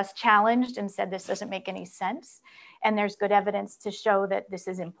I've just challenged and said this doesn't make any sense. And there's good evidence to show that this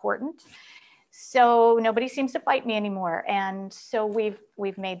is important. So nobody seems to fight me anymore. And so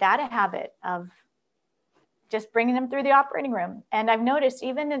we've made that a habit of just bringing them through the operating room. And I've noticed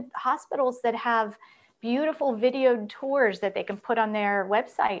even in hospitals that have beautiful videoed tours that they can put on their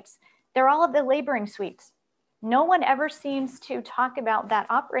websites, they're all of the laboring suites. No one ever seems to talk about that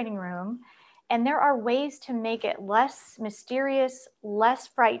operating room. And there are ways to make it less mysterious, less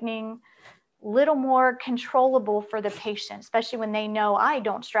frightening, little more controllable for the patient, especially when they know I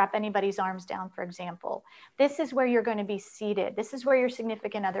don't strap anybody's arms down, for example. This is where you're going to be seated. This is where your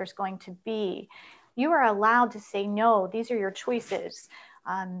significant other is going to be. You are allowed to say, no, these are your choices.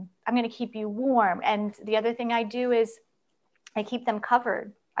 I'm going to keep you warm. And the other thing I do is I keep them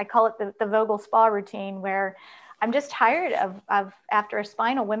covered. I call it the Vogel spa routine, where I'm just tired of after a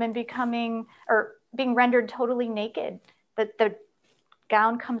spinal, women becoming or being rendered totally naked. The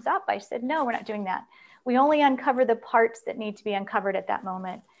gown comes up. I said, no, we're not doing that. We only uncover the parts that need to be uncovered at that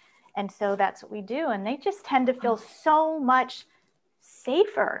moment. And so that's what we do. And they just tend to feel so much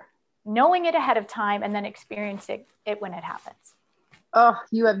safer knowing it ahead of time and then experiencing it when it happens. Oh,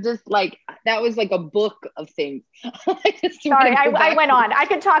 you have just that was like a book of things. Sorry, I went on. I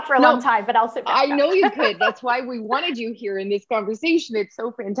could talk for a long time, but I'll sit back. I know you could. That's why we wanted you here in this conversation. It's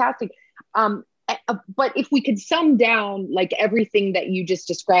so fantastic. But if we could sum down like everything that you just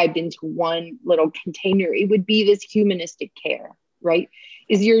described into one little container, it would be this humanistic care, right?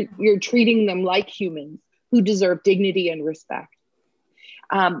 Is you're treating them like humans who deserve dignity and respect.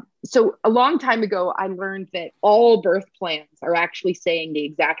 So a long time ago, I learned that all birth plans are actually saying the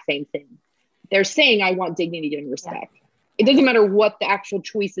exact same thing. They're saying, I want dignity and respect. Yeah. It doesn't matter what the actual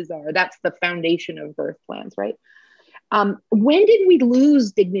choices are. That's the foundation of birth plans, right? When did we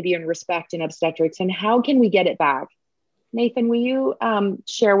lose dignity and respect in obstetrics, and how can we get it back? Nathan, will you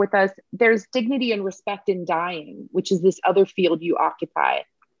share with us? There's dignity and respect in dying, which is this other field you occupy.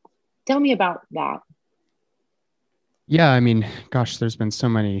 Tell me about that. Yeah, I mean, gosh, there's been so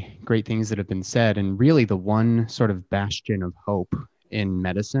many great things that have been said. And really the one sort of bastion of hope in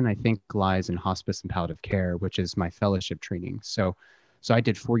medicine, I think, lies in hospice and palliative care, which is my fellowship training. So I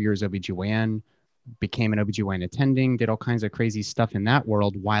did 4 years OB/GYN, became an OB/GYN attending, did all kinds of crazy stuff in that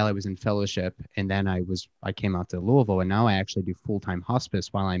world while I was in fellowship. And then I came out to Louisville, and now I actually do full-time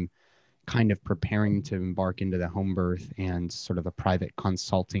hospice while I'm kind of preparing to embark into the home birth and sort of a private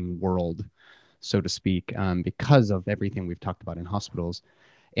consulting world, so to speak, because of everything we've talked about in hospitals.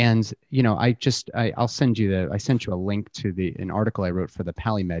 And, you know, I sent you a link to an article I wrote for the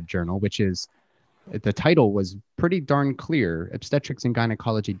PalliMed Journal, which is, the title was pretty darn clear: Obstetrics and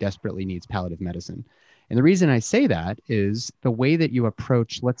Gynecology Desperately Needs Palliative Medicine. And the reason I say that is the way that you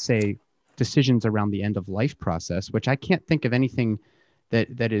approach, let's say, decisions around the end of life process, which I can't think of anything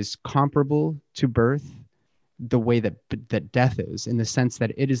that is comparable to birth the way that death is, in the sense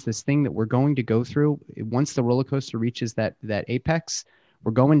that it is this thing that we're going to go through. Once the roller coaster reaches that apex,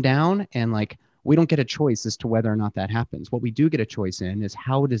 we're going down, and like, we don't get a choice as to whether or not that happens. What we do get a choice in is,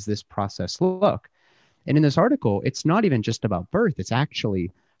 how does this process look? And in this article, it's not even just about birth. It's actually,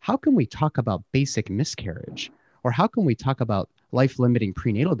 how can we talk about basic miscarriage? Or how can we talk about life-limiting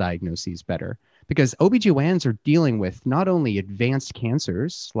prenatal diagnoses better? Because OB/GYNs are dealing with not only advanced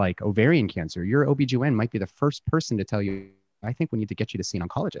cancers like ovarian cancer. Your OB/GYN might be the first person to tell you, I think we need to get you to see an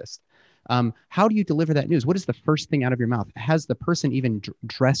oncologist. How do you deliver that news? What is the first thing out of your mouth? Has the person even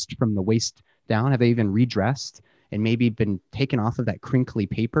dressed from the waist down? Have they even redressed and maybe been taken off of that crinkly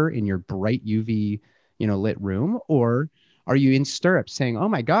paper in your bright UV, lit room? Or are you in stirrups saying, oh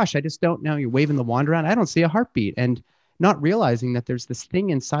my gosh, I just don't know. You're waving the wand around. I don't see a heartbeat. And not realizing that there's this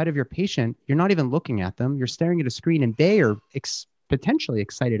thing inside of your patient. You're not even looking at them. You're staring at a screen, and they are potentially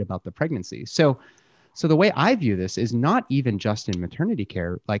excited about the pregnancy. So the way I view this is not even just in maternity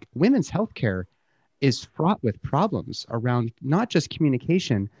care. Like, women's healthcare is fraught with problems around not just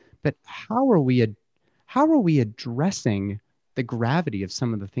communication, but how are we addressing the gravity of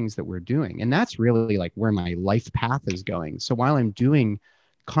some of the things that we're doing? And that's really like where my life path is going. So while I'm doing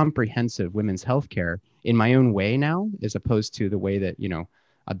comprehensive women's healthcare in my own way now, as opposed to the way that,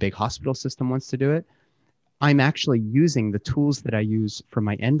 a big hospital system wants to do it, I'm actually using the tools that I use for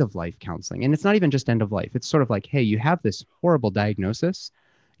my end of life counseling. And it's not even just end of life. It's sort of like, hey, you have this horrible diagnosis.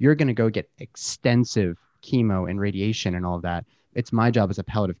 You're going to go get extensive chemo and radiation and all of that. It's my job as a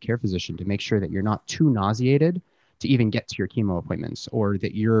palliative care physician to make sure that you're not too nauseated to even get to your chemo appointments, or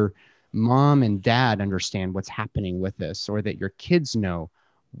that your mom and dad understand what's happening with this, or that your kids know,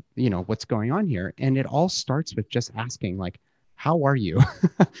 what's going on here. And it all starts with just asking, like, how are you?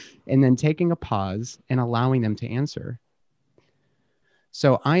 And then taking a pause and allowing them to answer.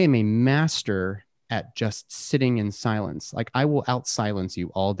 So I am a master at just sitting in silence. Like, I will out-silence you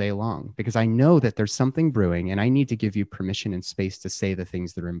all day long, because I know that there's something brewing, and I need to give you permission and space to say the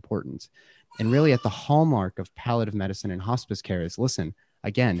things that are important. And really, at the hallmark of palliative medicine and hospice care is, listen,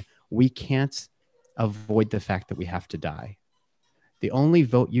 again, we can't avoid the fact that we have to die. The only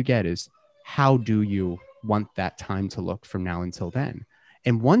vote you get is, how do you want that time to look from now until then?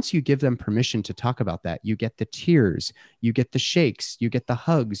 And once you give them permission to talk about that, you get the tears, you get the shakes, you get the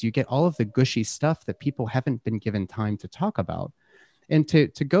hugs, you get all of the gushy stuff that people haven't been given time to talk about. And to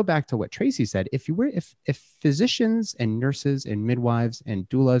go back to what Tracy said, if physicians and nurses and midwives and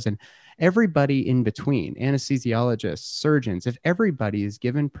doulas and everybody in between, anesthesiologists, surgeons, if everybody is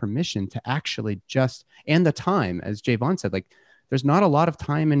given permission to actually just, and the time, as Javon said, like, there's not a lot of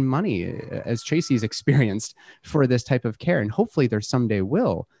time and money, as Tracy's experienced, for this type of care. And hopefully there someday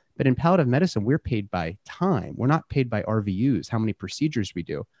will. But in palliative medicine, we're paid by time. We're not paid by RVUs, how many procedures we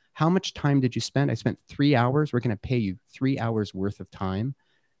do. How much time did you spend? I spent 3 hours. We're going to pay you 3 hours worth of time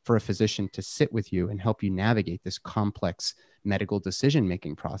for a physician to sit with you and help you navigate this complex medical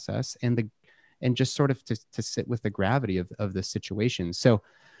decision-making process, and just sort of to sit with the gravity of the situation. So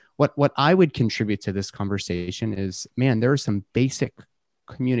what I would contribute to this conversation is, man, there are some basic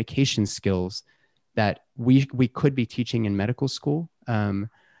communication skills that we could be teaching in medical school.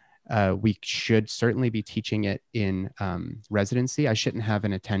 We should certainly be teaching it in residency. I shouldn't have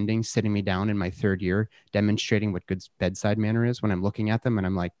an attending sitting me down in my third year demonstrating what good bedside manner is when I'm looking at them and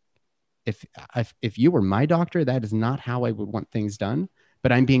I'm like, if you were my doctor, that is not how I would want things done.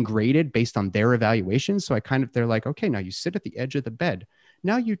 But I'm being graded based on their evaluation. So they're like, okay, now you sit at the edge of the bed.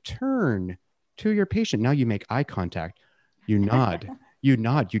 Now you turn to your patient. Now you make eye contact. You nod,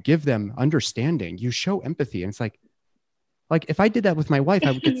 you give them understanding, you show empathy. And it's like if I did that with my wife,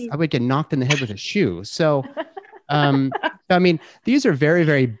 I would get knocked in the head with a shoe. So, I mean, these are very,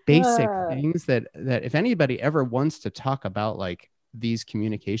 very basic things that if anybody ever wants to talk about like these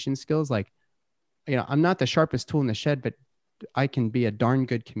communication skills, like, I'm not the sharpest tool in the shed, but I can be a darn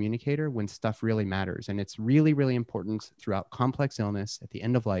good communicator when stuff really matters. And it's really, really important throughout complex illness, at the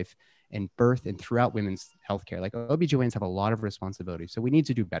end of life, and birth, and throughout women's healthcare. Like OBGYNs have a lot of responsibility. So we need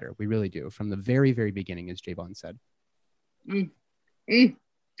to do better. We really do, from the very, very beginning, as Javon said.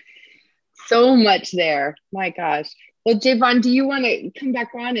 So much there. My gosh. Well, Javon, do you want to come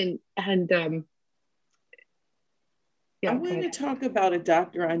back on I want to talk about a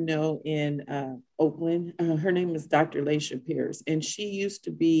doctor I know in Oakland. Her name is Dr. Laisha Pierce, and she used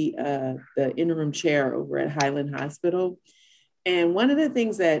to be the interim chair over at Highland Hospital. And one of the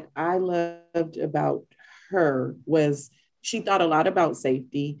things that I loved about her was she thought a lot about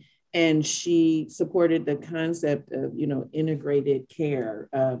safety, and she supported the concept of, integrated care,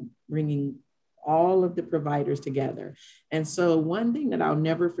 bringing all of the providers together. And so one thing that I'll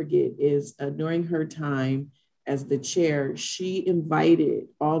never forget is during her time as the chair, she invited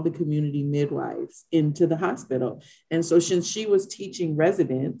all the community midwives into the hospital. And so since she was teaching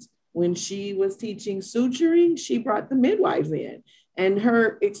residents, when she was teaching suturing, she brought the midwives in. And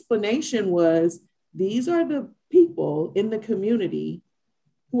her explanation was, these are the people in the community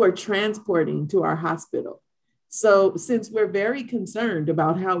who are transporting to our hospital. So since we're very concerned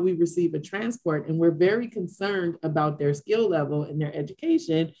about how we receive a transport, and we're very concerned about their skill level and their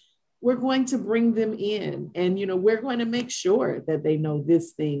education, we're going to bring them in, and we're going to make sure that they know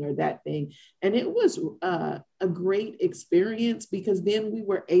this thing or that thing. And it was a great experience, because then we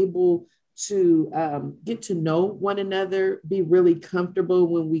were able to get to know one another, be really comfortable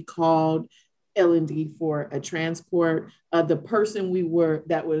when we called L&D for a transport. The person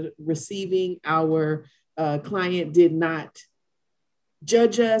that was receiving our client did not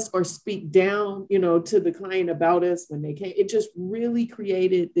judge us or speak down, to the client about us when they came. It just really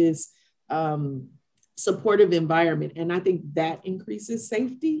created this supportive environment. And I think that increases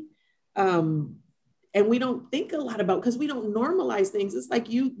safety. And we don't think a lot about, because we don't normalize things. It's like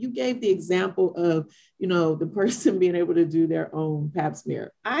you gave the example of, the person being able to do their own pap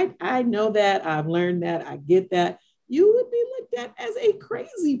smear. I know that, I've learned that, I get that. You would be looked at as a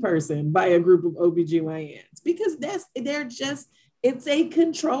crazy person by a group of OBGYNs, because it's a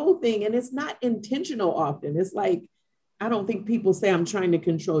control thing, and it's not intentional often. It's like, I don't think people say, I'm trying to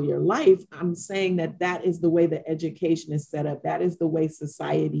control your life. I'm saying that is the way the education is set up. That is the way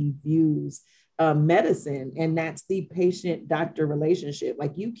society views medicine. And that's the patient-doctor relationship.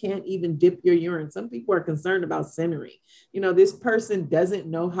 Like, you can't even dip your urine. Some people are concerned about centering. This person doesn't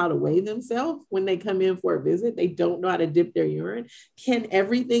know how to weigh themselves when they come in for a visit. They don't know how to dip their urine. Can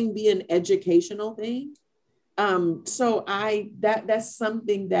everything be an educational thing? So that's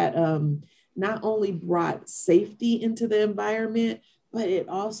something that not only brought safety into the environment, but it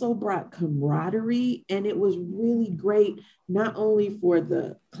also brought camaraderie. And it was really great, not only for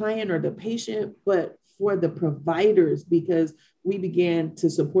the client or the patient, but for the providers, because we began to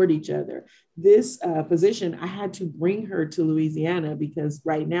support each other. This physician, I had to bring her to Louisiana, because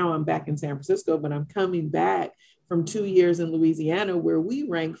right now I'm back in San Francisco, but I'm coming back from 2 years in Louisiana, where we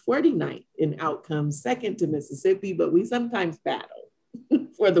rank 49th in outcomes, second to Mississippi, but we sometimes battle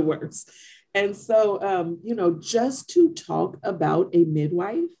for the worst. And so, just to talk about a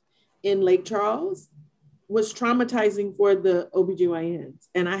midwife in Lake Charles was traumatizing for the OBGYNs.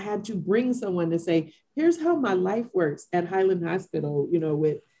 And I had to bring someone to say, here's how my life works at Highland Hospital,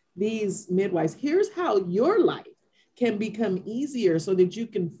 with these midwives. Here's how your life can become easier, so that you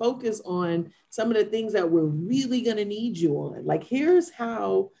can focus on some of the things that we're really going to need you on. Like, here's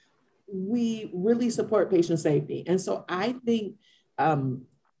how we really support patient safety. And so I think,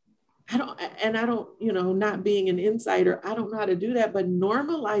 I don't, not being an insider, I don't know how to do that, but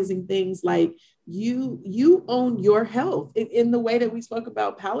normalizing things like you own your health in the way that we spoke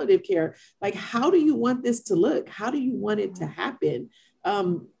about palliative care. Like, how do you want this to look? How do you want it to happen?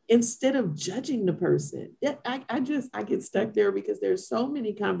 Instead of judging the person. I get stuck there, because there's so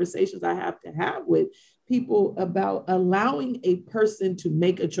many conversations I have to have with people about allowing a person to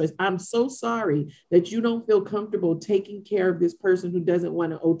make a choice. I'm so sorry that you don't feel comfortable taking care of this person who doesn't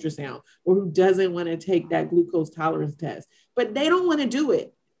want to ultrasound, or who doesn't want to take that glucose tolerance test, but they don't want to do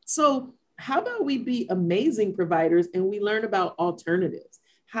it. So how about we be amazing providers and we learn about alternatives?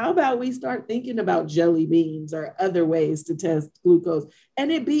 How about we start thinking about jelly beans or other ways to test glucose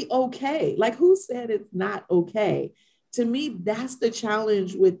and it be okay? Like, who said it's not okay? To me, that's the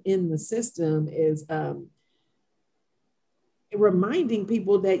challenge within the system, is reminding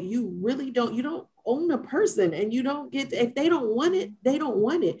people that you really you don't own a person, and you don't get if they don't want it, they don't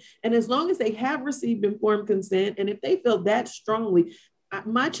want it. And as long as they have received informed consent, and if they feel that strongly,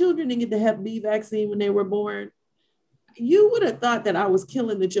 my children didn't get the Hep B vaccine when they were born. You would have thought that I was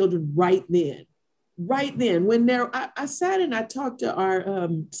killing the children right then. When I sat and I talked to our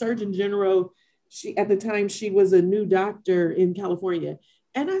Surgeon General. At the time, she was a new doctor in California.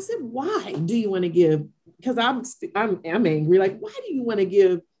 And I said, why do you want to give? Because I'm angry. Like, why do you want to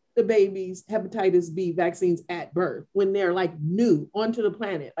give the babies hepatitis B vaccines at birth when they're like new onto the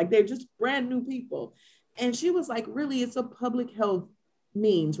planet? Like, they're just brand new people. And she was like, really, it's a public health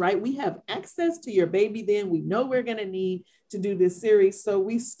means, right? We have access to your baby then. We know we're going to need to do this series. So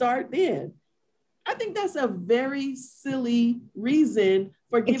we start then. I think that's a very silly reason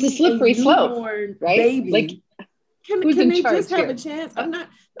for giving a slippery slope, newborn right? baby. Like, can who's in they charge just have here? a chance?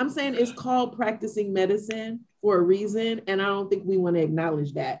 I'm saying it's called practicing medicine for a reason. And I don't think we want to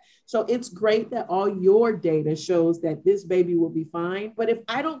acknowledge that. So it's great that all your data shows that this baby will be fine. But if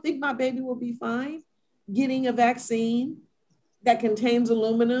I don't think my baby will be fine getting a vaccine that contains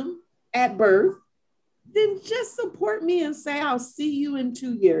aluminum at birth, then just support me and say, I'll see you in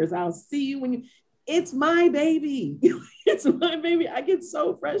 2 years. I'll see you when it's my baby. It's my baby. I get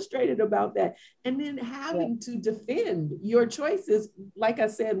so frustrated about that. And then having to defend your choices, like I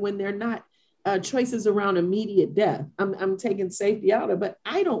said, when they're not choices around immediate death. I'm taking safety out of it, but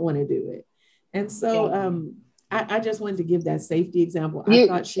I don't want to do it. And so I just wanted to give that safety example. I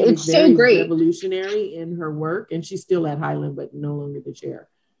thought she was very revolutionary in her work, and she's still at Highland, but no longer the chair.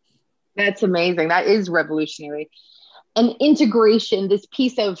 That's amazing. That is revolutionary. And integration, this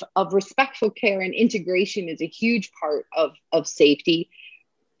piece of respectful care and integration is a huge part of safety.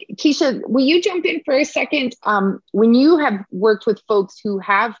 Keisha, will you jump in for a second? When you have worked with folks who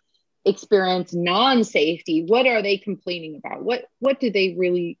have experienced non-safety, what are they complaining about? What do they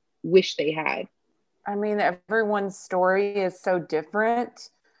really wish they had? I mean, everyone's story is so different,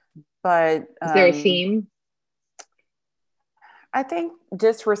 but is there a theme? I think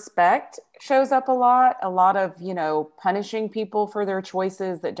disrespect shows up a lot of, punishing people for their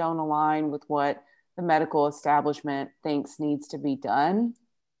choices that don't align with what the medical establishment thinks needs to be done.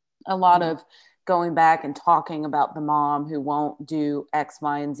 A lot of going back and talking about the mom who won't do X,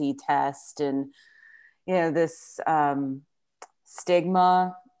 Y, and Z test, and, this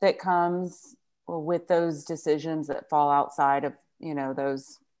stigma that comes with those decisions that fall outside of,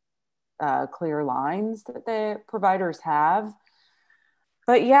 those clear lines that the providers have.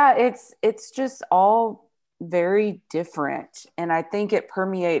 But yeah, it's just all very different. And I think it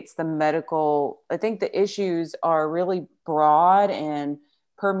permeates the medical. I think the issues are really broad and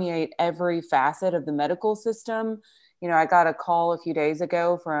permeate every facet of the medical system. I got a call a few days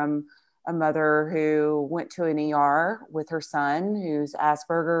ago from a mother who went to an ER with her son who's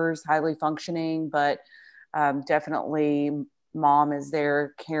Asperger's, highly functioning, but definitely mom is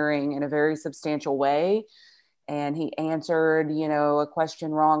there caring in a very substantial way. And he answered, a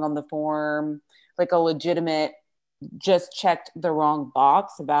question wrong on the form, like a legitimate, just checked the wrong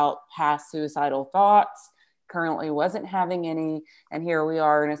box about past suicidal thoughts, currently wasn't having any. And here we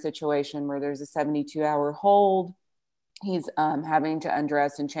are in a situation where there's a 72-hour hold. He's having to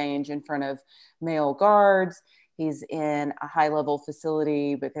undress and change in front of male guards. He's in a high-level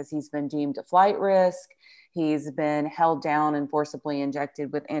facility because he's been deemed a flight risk. He's been held down and forcibly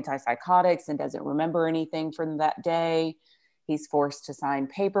injected with antipsychotics and doesn't remember anything from that day. He's forced to sign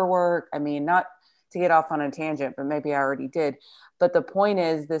paperwork. I mean, not to get off on a tangent, but maybe I already did. But the point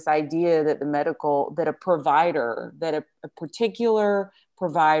is this idea that a particular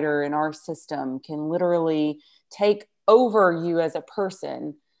provider in our system can literally take over you as a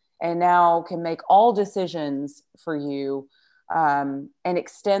person and now can make all decisions for you. And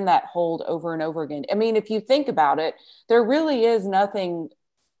extend that hold over and over again. I mean, if you think about it, there really is nothing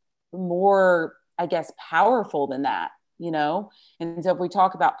more, I guess, powerful than that, And so if we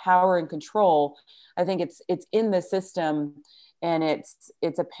talk about power and control, I think it's in the system, and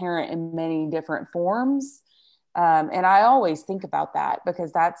it's apparent in many different forms. And I always think about that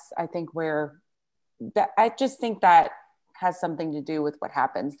because that's, I think, I just think that has something to do with what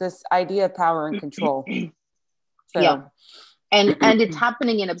happens. This idea of power and control. So. Yeah. And it's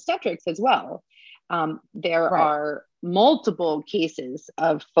happening in obstetrics as well. There are multiple cases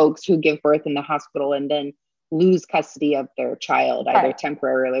of folks who give birth in the hospital and then lose custody of their child, either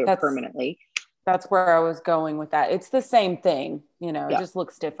temporarily or permanently. That's where I was going with that. It's the same thing, you know, it Yeah. just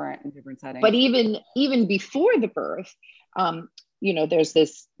looks different in different settings. But even before the birth, you know, there's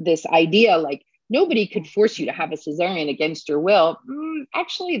this idea like nobody could force you to have a cesarean against your will.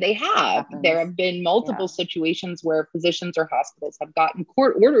 Actually, they have. There have been multiple situations where physicians or hospitals have gotten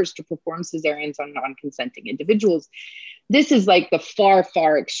court orders to perform cesareans on non-consenting individuals. This is like the far,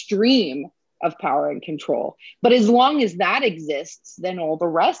 far extreme of power and control. But as long as that exists, then all the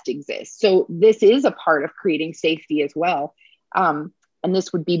rest exists. So this is a part of creating safety as well. And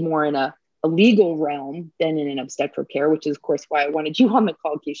this would be more in a legal realm than in an obstetric care, which is, of course, why I wanted you on the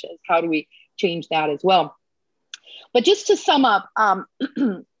call, Keisha. How do we change that as well? But just to sum up,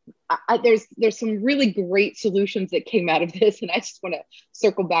 there's some really great solutions that came out of this, and I just want to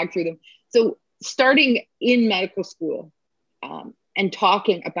circle back through them. So starting in medical school, and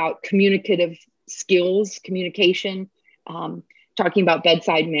talking about communicative skills, communication, talking about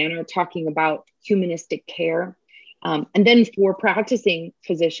bedside manner, talking about humanistic care. And then for practicing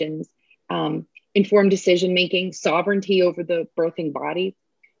physicians, informed decision-making, sovereignty over the birthing body,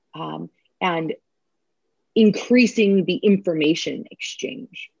 and increasing the information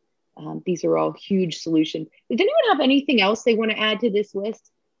exchange. These are all huge solutions. Does anyone have anything else they want to add to this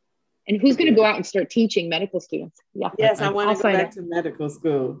list? And who's going to go out and start teaching medical students? Yeah. Yes, I want to go back to medical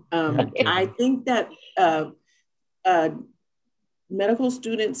school. I think that medical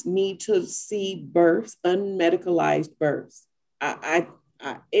students need to see births, unmedicalized births.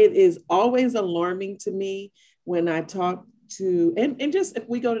 It is always alarming to me when I talk to, and just if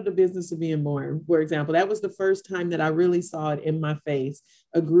we go to the business of being born, for example, that was the first time that I really saw it in my face.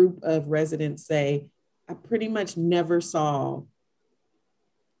 A group of residents say, I pretty much never saw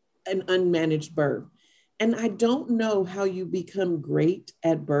an unmanaged birth. And I don't know how you become great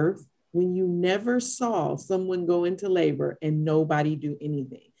at birth when you never saw someone go into labor and nobody do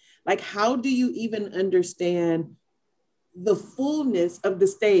anything. Like, how do you even understand the fullness of the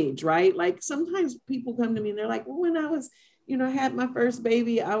stage, right? Like sometimes people come to me and they're like, well, when I was, had my first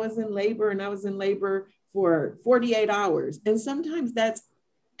baby, I was in labor and I was in labor for 48 hours. And sometimes that's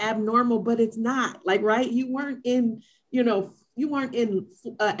abnormal, but it's not like, right? You weren't in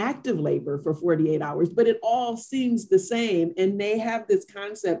active labor for 48 hours, but it all seems the same. And they have this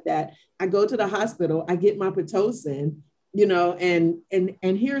concept that I go to the hospital, I get my Pitocin,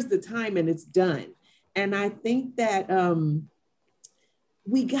 and here's the time and it's done. And I think that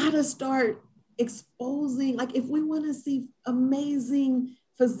we gotta start exposing, like if we wanna see amazing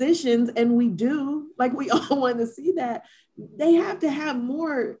physicians, and we do, like we all wanna see that, they have to have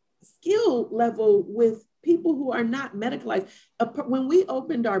more skill level with people who are not medicalized. When we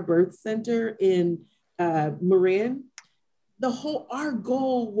opened our birth center in Marin, our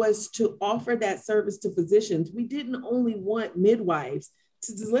goal was to offer that service to physicians. We didn't only want midwives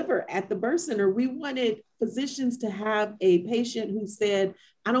to deliver at the birth center. We wanted physicians to have a patient who said,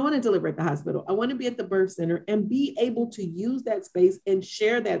 I don't want to deliver at the hospital. I want to be at the birth center, and be able to use that space and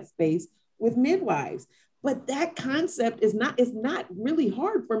share that space with midwives. But that concept is not really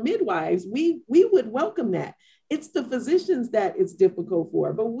hard for midwives. We would welcome that. It's the physicians that it's difficult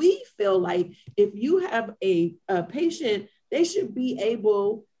for. But we feel like if you have a patient, they should be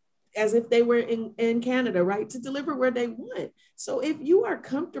able, as if they were in Canada, right, to deliver where they want. So if you are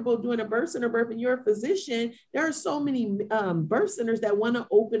comfortable doing a birth center birth and you're a physician, there are so many birth centers that want to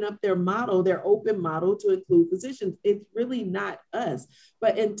open up their open model to include physicians. It's really not us.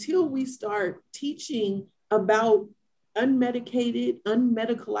 But until we start teaching about unmedicated,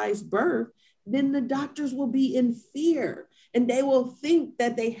 unmedicalized birth, then the doctors will be in fear and they will think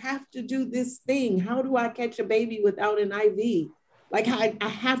that they have to do this thing. How do I catch a baby without an IV? Like I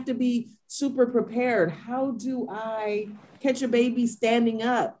have to be super prepared. How do I catch a baby standing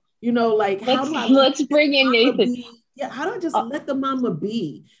up? Let's bring in Nathan. How do I just let the mama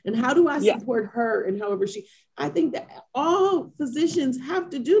be? And how do I support her and however I think that all physicians have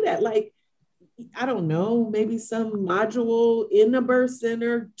to do that. Like, I don't know, maybe some module in a birth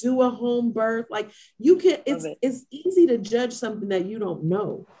center, do a home birth. Like it's easy to judge something that you don't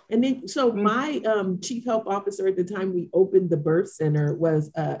know. And then, so my chief health officer at the time we opened the birth center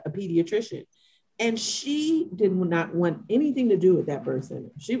was a pediatrician. And she did not want anything to do with that birth center.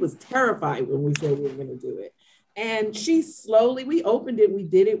 She was terrified when we said we were going to do it. And we opened it, we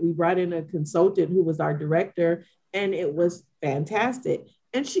did it. We brought in a consultant who was our director, and it was fantastic.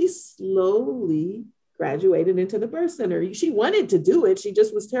 And she slowly graduated into the birth center. She wanted to do it. She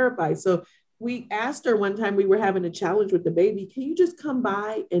just was terrified. So we asked her one time, we were having a challenge with the baby. Can you just come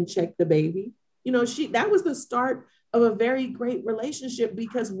by and check the baby? That was the start of a very great relationship,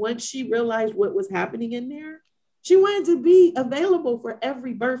 because once she realized what was happening in there, She wanted to be available for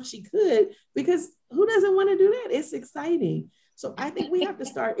every birth she could, because who doesn't want to do that? It's exciting. So I think we have to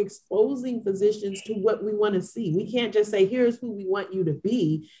start exposing physicians to what we want to see. We can't just say, here's who we want you to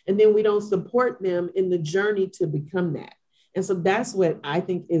be, and then we don't support them in the journey to become that. And so that's what I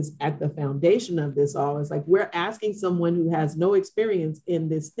think is at the foundation of this all. Is like, we're asking someone who has no experience in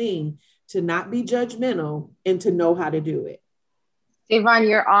this thing to not be judgmental and to know how to do it. Javon,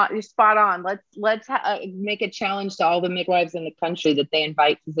 you're spot on. Let's make a challenge to all the midwives in the country that they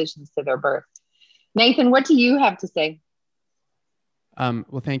invite physicians to their birth. Nathan, what do you have to say?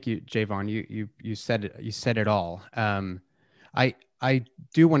 Well, thank you, Javon. You said it. You said it all. I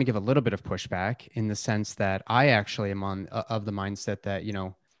do want to give a little bit of pushback in the sense that I actually am of the mindset that, you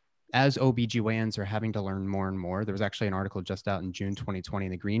know, as OBGYNs are having to learn more and more, there was actually an article just out in June 2020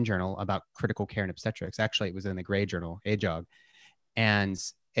 in the Green Journal about critical care and obstetrics. Actually, it was in the Gray Journal, AJOG. And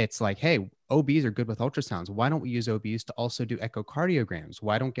it's like, hey, OBs are good with ultrasounds. Why don't we use OBs to also do echocardiograms?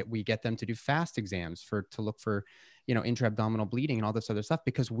 Why don't we get them to do fast exams to look for, you know, intra-abdominal bleeding and all this other stuff?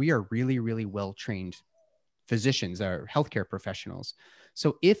 Because we are really, really well-trained physicians or healthcare professionals.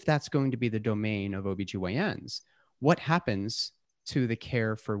 So if that's going to be the domain of OBGYNs, what happens to the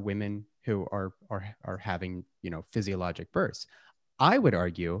care for women who are having, you know, physiologic births? I would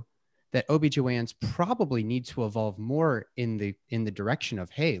argue that OBGYNs probably need to evolve more in the direction of,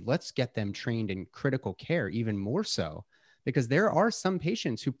 hey, let's get them trained in critical care even more so, because there are some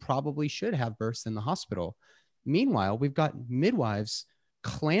patients who probably should have births in the hospital. Meanwhile, we've got midwives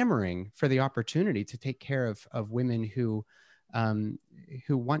clamoring for the opportunity to take care of women who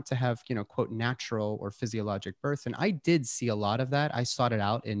want to have, you know, quote, natural or physiologic births. And I did see a lot of that. I sought it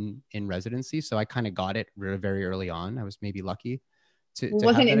out in residency. So I kind of got it very early on. I was maybe lucky to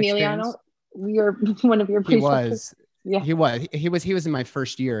Wasn't have that Emiliano experience. one of your preceptors? Yeah. He was in my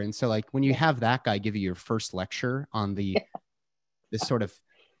first year. And so like when you have that guy give you your first lecture on this sort of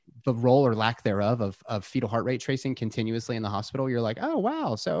the role or lack thereof of fetal heart rate tracing continuously in the hospital, you're like, oh,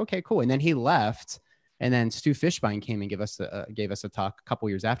 wow. So, okay, cool. And then he left, and then Stu Fishbein came and gave us a talk a couple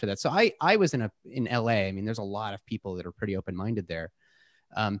years after that. So I was in LA. I mean, there's a lot of people that are pretty open-minded there.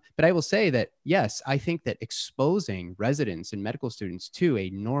 But I will say that, yes, I think that exposing residents and medical students to a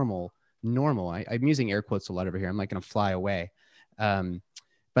normal, I'm using air quotes a lot over here. I'm like going to fly away.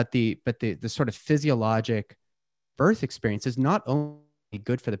 But the sort of physiologic birth experience is not only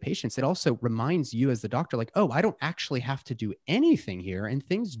good for the patients, it also reminds you as the doctor, like, oh, I don't actually have to do anything here, and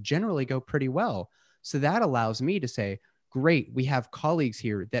things generally go pretty well. So that allows me to say, great, we have colleagues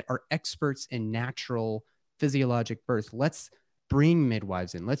here that are experts in natural physiologic birth. Let's bring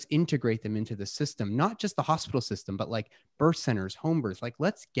midwives in. Let's integrate them into the system, not just the hospital system, but like birth centers, home births. Like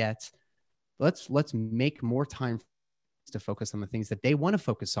let's make more time to focus on the things that they want to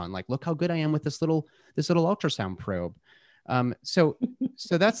focus on. Like, look how good I am with this little ultrasound probe. So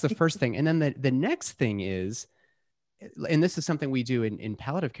that's the first thing. And then the next thing is, and this is something we do in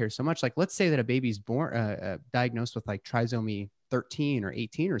palliative care so much, like let's say that a baby's born, diagnosed with like trisomy 13 or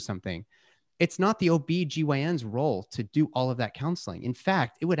 18 or something. It's not the OB/GYN's role to do all of that counseling. In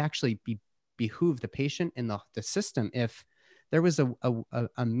fact, it would actually behoove the patient and the system if there was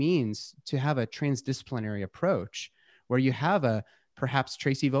a means to have a transdisciplinary approach where you have perhaps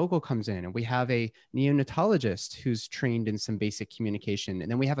Tracy Vogel comes in and we have a neonatologist who's trained in some basic communication.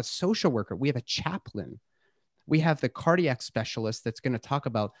 And then we have a social worker, we have a chaplain, we have the cardiac specialist that's going to talk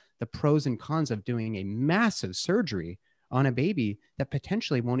about the pros and cons of doing a massive surgery on a baby that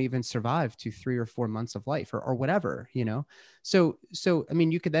potentially won't even survive to 3 or 4 months of life or whatever, you know? So, I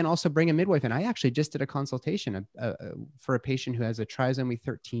mean, you could then also bring a midwife. And I actually just did a consultation for a patient who has a trisomy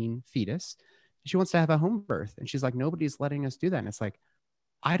 13 fetus. She wants to have a home birth. And she's like, nobody's letting us do that. And it's like,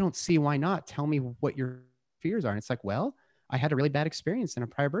 I don't see why not. Tell me what your fears are. And it's like, well, I had a really bad experience in a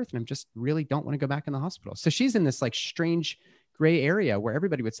prior birth and I'm just really don't want to go back in the hospital. So she's in this like strange gray area where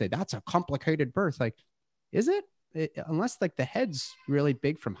everybody would say that's a complicated birth. Like, is it? Unless like the head's really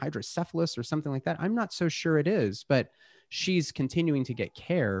big from hydrocephalus or something like that, I'm not so sure it is, but she's continuing to get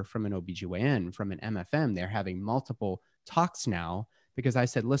care from an OBGYN, from an MFM. They're having multiple talks now because I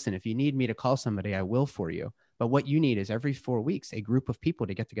said, listen, if you need me to call somebody, I will for you. But what you need is every 4 weeks, a group of people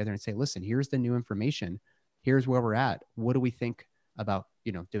to get together and say, listen, here's the new information. Here's where we're at. What do we think about,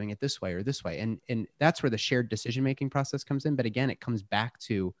 you know, doing it this way or this way? And that's where the shared decision-making process comes in. But again, it comes back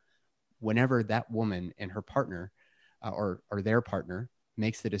to whenever that woman and her partner or their partner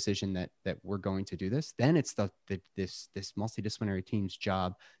makes the decision that we're going to do this, then it's this multidisciplinary team's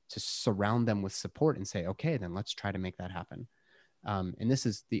job to surround them with support and say, okay, then let's try to make that happen. And this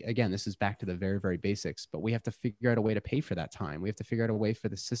is this is back to the very, very basics, but we have to figure out a way to pay for that time. We have to figure out a way for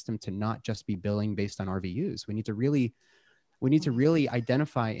the system to not just be billing based on RVUs. We need to really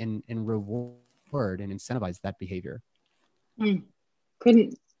identify and reward and incentivize that behavior.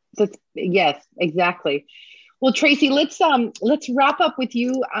 Yes, exactly. Well, Tracy, let's wrap up with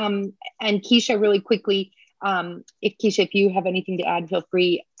you and Keisha really quickly. If you have anything to add, feel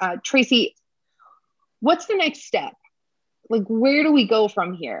free. Tracy, what's the next step? Like, where do we go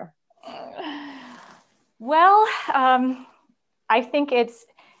from here? Well, I think it's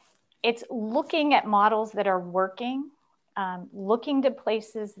looking at models that are working, looking to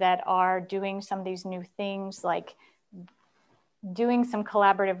places that are doing some of these new things, like doing some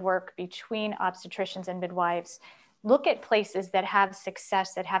collaborative work between obstetricians and midwives. Look at places that have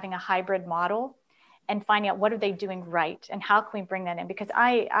success at having a hybrid model and find out what are they doing right and how can we bring that in? Because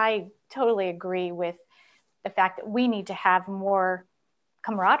I totally agree with the fact that we need to have more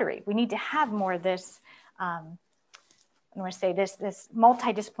camaraderie. We need to have more of this, I want to say this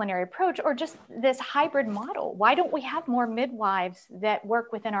multidisciplinary approach, or just this hybrid model. Why don't we have more midwives that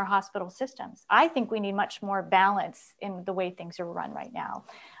work within our hospital systems? I think we need much more balance in the way things are run right now.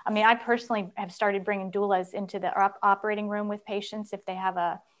 I mean, I personally have started bringing doulas into the operating room with patients if they have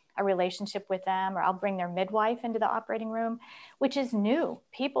a relationship with them, or I'll bring their midwife into the operating room, which is new.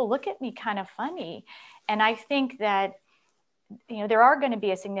 People look at me kind of funny. And I think that, there are going to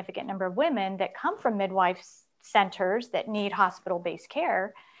be a significant number of women that come from midwives centers that need hospital-based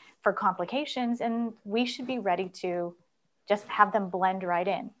care for complications, and we should be ready to just have them blend right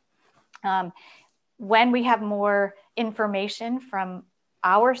in. When we have more information from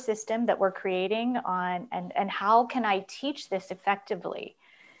our system that we're creating on, and how can I teach this effectively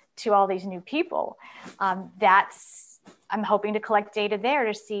to all these new people, I'm hoping to collect data there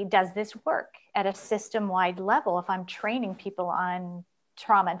to see, does this work at a system-wide level? If I'm training people on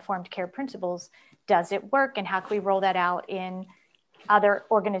trauma-informed care principles, does it work? And how can we roll that out in other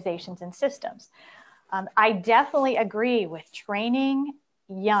organizations and systems? I definitely agree with training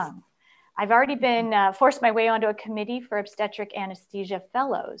young. I've already been forced my way onto a committee for obstetric anesthesia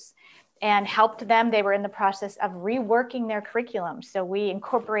fellows and helped them. They were in the process of reworking their curriculum. So we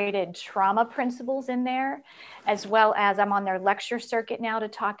incorporated trauma principles in there, as well as I'm on their lecture circuit now to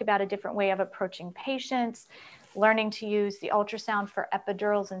talk about a different way of approaching patients, learning to use the ultrasound for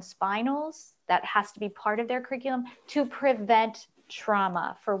epidurals and spinals. That has to be part of their curriculum to prevent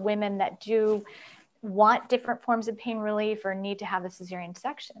trauma for women that do want different forms of pain relief or need to have a cesarean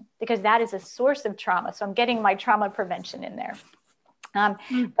section, because that is a source of trauma. So I'm getting my trauma prevention in there.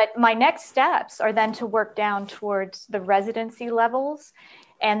 But my next steps are then to work down towards the residency levels.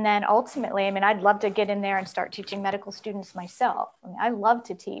 And then ultimately, I'd love to get in there and start teaching medical students myself. I love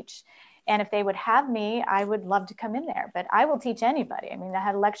to teach. And if they would have me, I would love to come in there, but I will teach anybody. I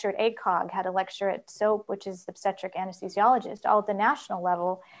had a lecture at ACOG, had a lecture at SOAP, which is obstetric anesthesiologist, all at the national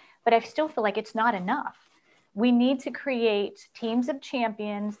level, but I still feel like it's not enough. We need to create teams of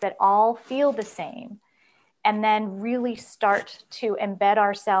champions that all feel the same, and then really start to embed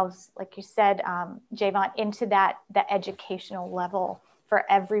ourselves, like you said, Javon, into the educational level for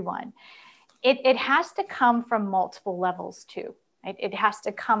everyone. It has to come from multiple levels too. It has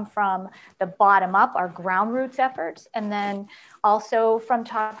to come from the bottom up, our ground roots efforts, and then also from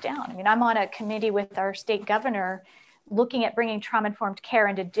top down. I'm on a committee with our state governor looking at bringing trauma-informed care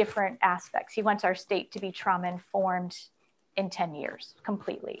into different aspects. He wants our state to be trauma-informed in 10 years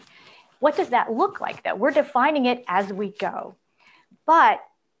completely. What does that look like, though? We're defining it as we go. But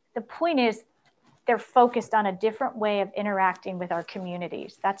the point is, they're focused on a different way of interacting with our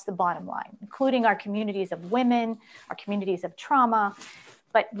communities. That's the bottom line, including our communities of women, our communities of trauma,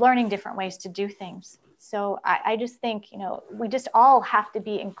 but learning different ways to do things. So I just think, we just all have to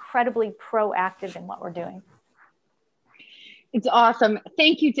be incredibly proactive in what we're doing. It's awesome.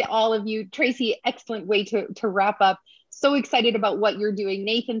 Thank you to all of you. Tracy, excellent way to wrap up. So excited about what you're doing.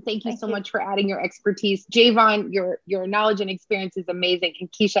 Nathan, thank you so much for adding your expertise. Javon, your knowledge and experience is amazing. And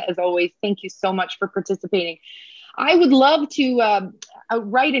Keisha, as always, thank you so much for participating. I would love to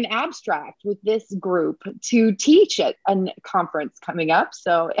write an abstract with this group to teach at a conference coming up.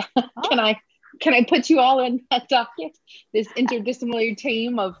 So can I put you all in that docket? This interdisciplinary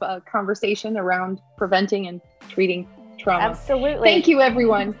team of conversation around preventing and treating trauma. Absolutely. Thank you,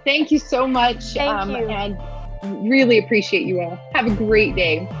 everyone. Thank you so much. Thank you. And really appreciate you all. Have a great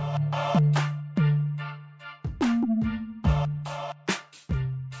day.